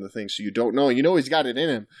always been the thing. So you don't know, he's got it in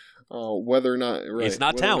him. Whether or not it's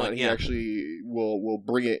not talent, he actually will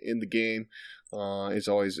bring it in the game. It's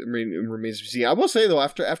always remains to be seen. I will say though,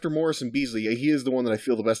 after Morris and Beasley, he is the one that I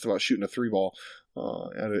feel the best about shooting a 3-ball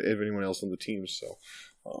out of anyone else on the team. So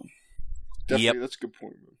definitely, that's a good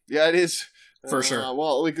point. Man. Yeah, it is for sure.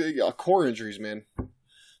 Well, core injuries, man.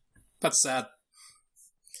 That's sad.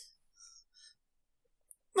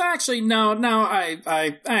 Actually, no.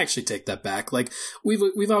 I actually take that back. Like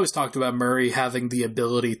we've always talked about Murray having the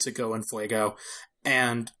ability to go in fuego,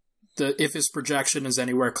 and if his projection is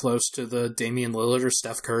anywhere close to the Damian Lillard or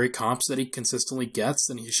Steph Curry comps that he consistently gets,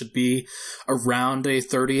 then he should be around a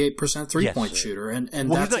 38% 3-point shooter. And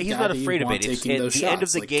that's he's not afraid of it. Taking those the shots, end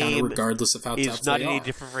of the game, regardless of how tough is not they any are.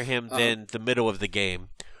 different for him than the middle of the game.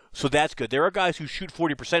 So that's good. There are guys who shoot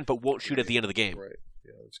 40% but won't shoot at the end of the game. Right.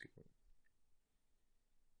 Yeah, that's good.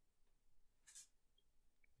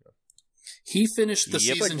 He finished the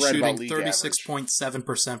season shooting league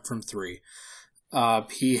 36.7% from 3.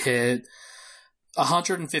 He hit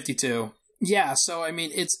 152. Yeah, so I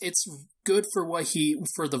mean it's good for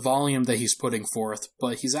for the volume that he's putting forth,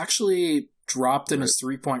 but he's actually dropped in his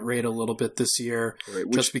 3-point rate a little bit this year,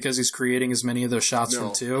 just because he's creating as many of those shots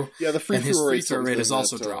from 2. Yeah, the free throw rate has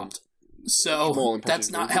also dropped. So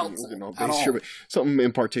that's not helpful at all. Sure, but something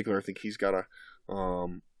in particular, I think he's got to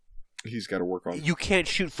work on. You can't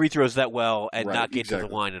shoot free throws that well and not get to the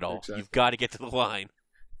line at all. Exactly. You've got to get to the line.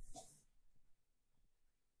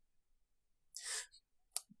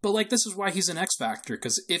 But like, this is why he's an X factor,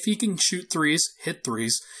 because if he can shoot threes, hit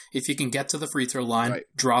threes, if he can get to the free throw line, Right.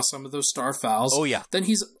 draw some of those star fouls, Oh, yeah. then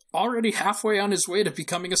he's already halfway on his way to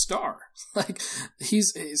becoming a star. Like,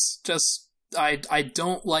 he's just, I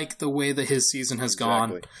don't like the way that his season has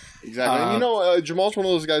gone. Exactly. And Jamal's one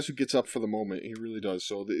of those guys who gets up for the moment. He really does.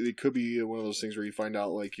 So it could be one of those things where you find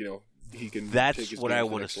out, like, he can. take That's his what game I to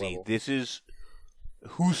the want to next see. level. This is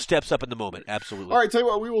who steps up in the moment. Absolutely. All right, tell you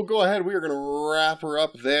what, we will go ahead. We are going to wrap her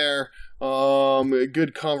up there. A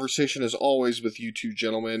good conversation as always with you two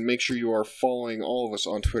gentlemen. Make sure you are following all of us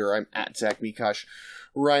on Twitter. I'm at Zach Mikosh.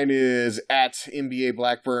 Ryan is at NBA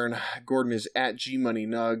Blackburn. Gordon is at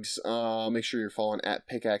GMoneyNugs. Make sure you're following at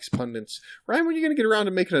Pickaxe Pundits. Ryan, when are you going to get around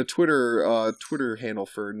to making a Twitter handle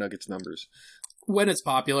for Nuggets numbers? When it's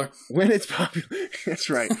popular. When it's popular. That's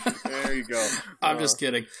right. There you go. I'm just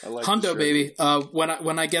kidding. I like the Hundo, strategy. baby.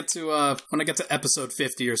 When I get to episode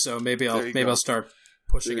 50 or so, maybe There you go. I'll start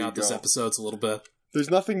pushing There you out these go. episodes a little bit. There's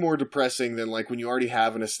nothing more depressing than like when you already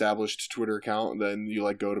have an established Twitter account, then you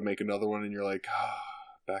like go to make another one, and you're like,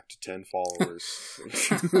 back to 10 followers.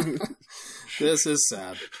 This is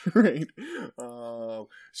sad. Right.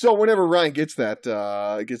 So whenever Ryan gets that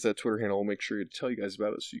Twitter handle, we'll make sure to tell you guys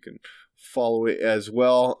about it so you can follow it as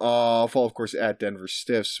well. Follow, of course, at Denver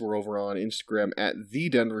Stiffs. We're over on Instagram at The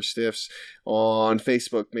Denver Stiffs. On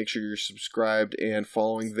Facebook, make sure you're subscribed and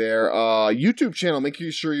following their YouTube channel. Make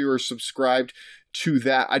sure you are subscribed to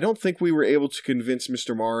that. I don't think we were able to convince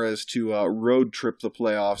Mr. Mares to road trip the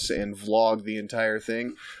playoffs and vlog the entire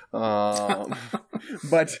thing. But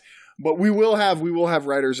we will have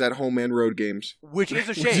writers at home and road games. Which is a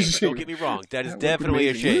Which is a shame. shame. Don't get me wrong. That is That would've been definitely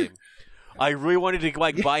a amazing. shame. I really wanted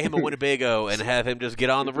to buy him a Winnebago and have him just get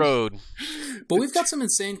on the road. But we've got some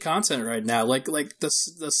insane content right now. Like the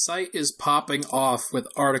site is popping off with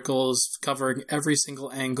articles covering every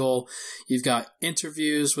single angle. You've got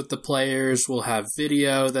interviews with the players. We'll have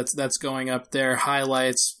video that's going up there,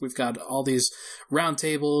 highlights. We've got all these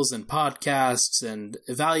roundtables and podcasts and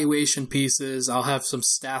evaluation pieces. I'll have some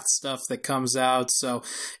stats stuff that comes out. So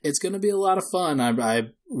it's going to be a lot of fun.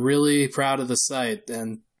 I'm really proud of the site.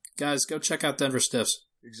 And guys, go check out Denver Stiffs.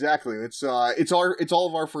 Exactly. It's all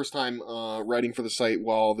of our first time writing for the site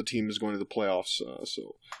while the team is going to the playoffs.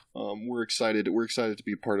 So we're excited. We're excited to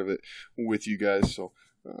be a part of it with you guys. So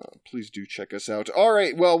please do check us out. All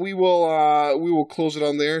right. Well, we will close it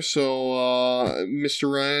on there. So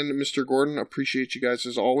Mr. Ryan, Mr. Gordon, appreciate you guys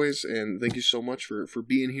as always, and thank you so much for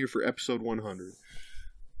being here for episode 100.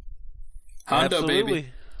 Hondo, Absolutely. baby.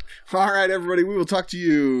 All right, everybody. We will talk to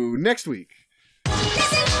you next week.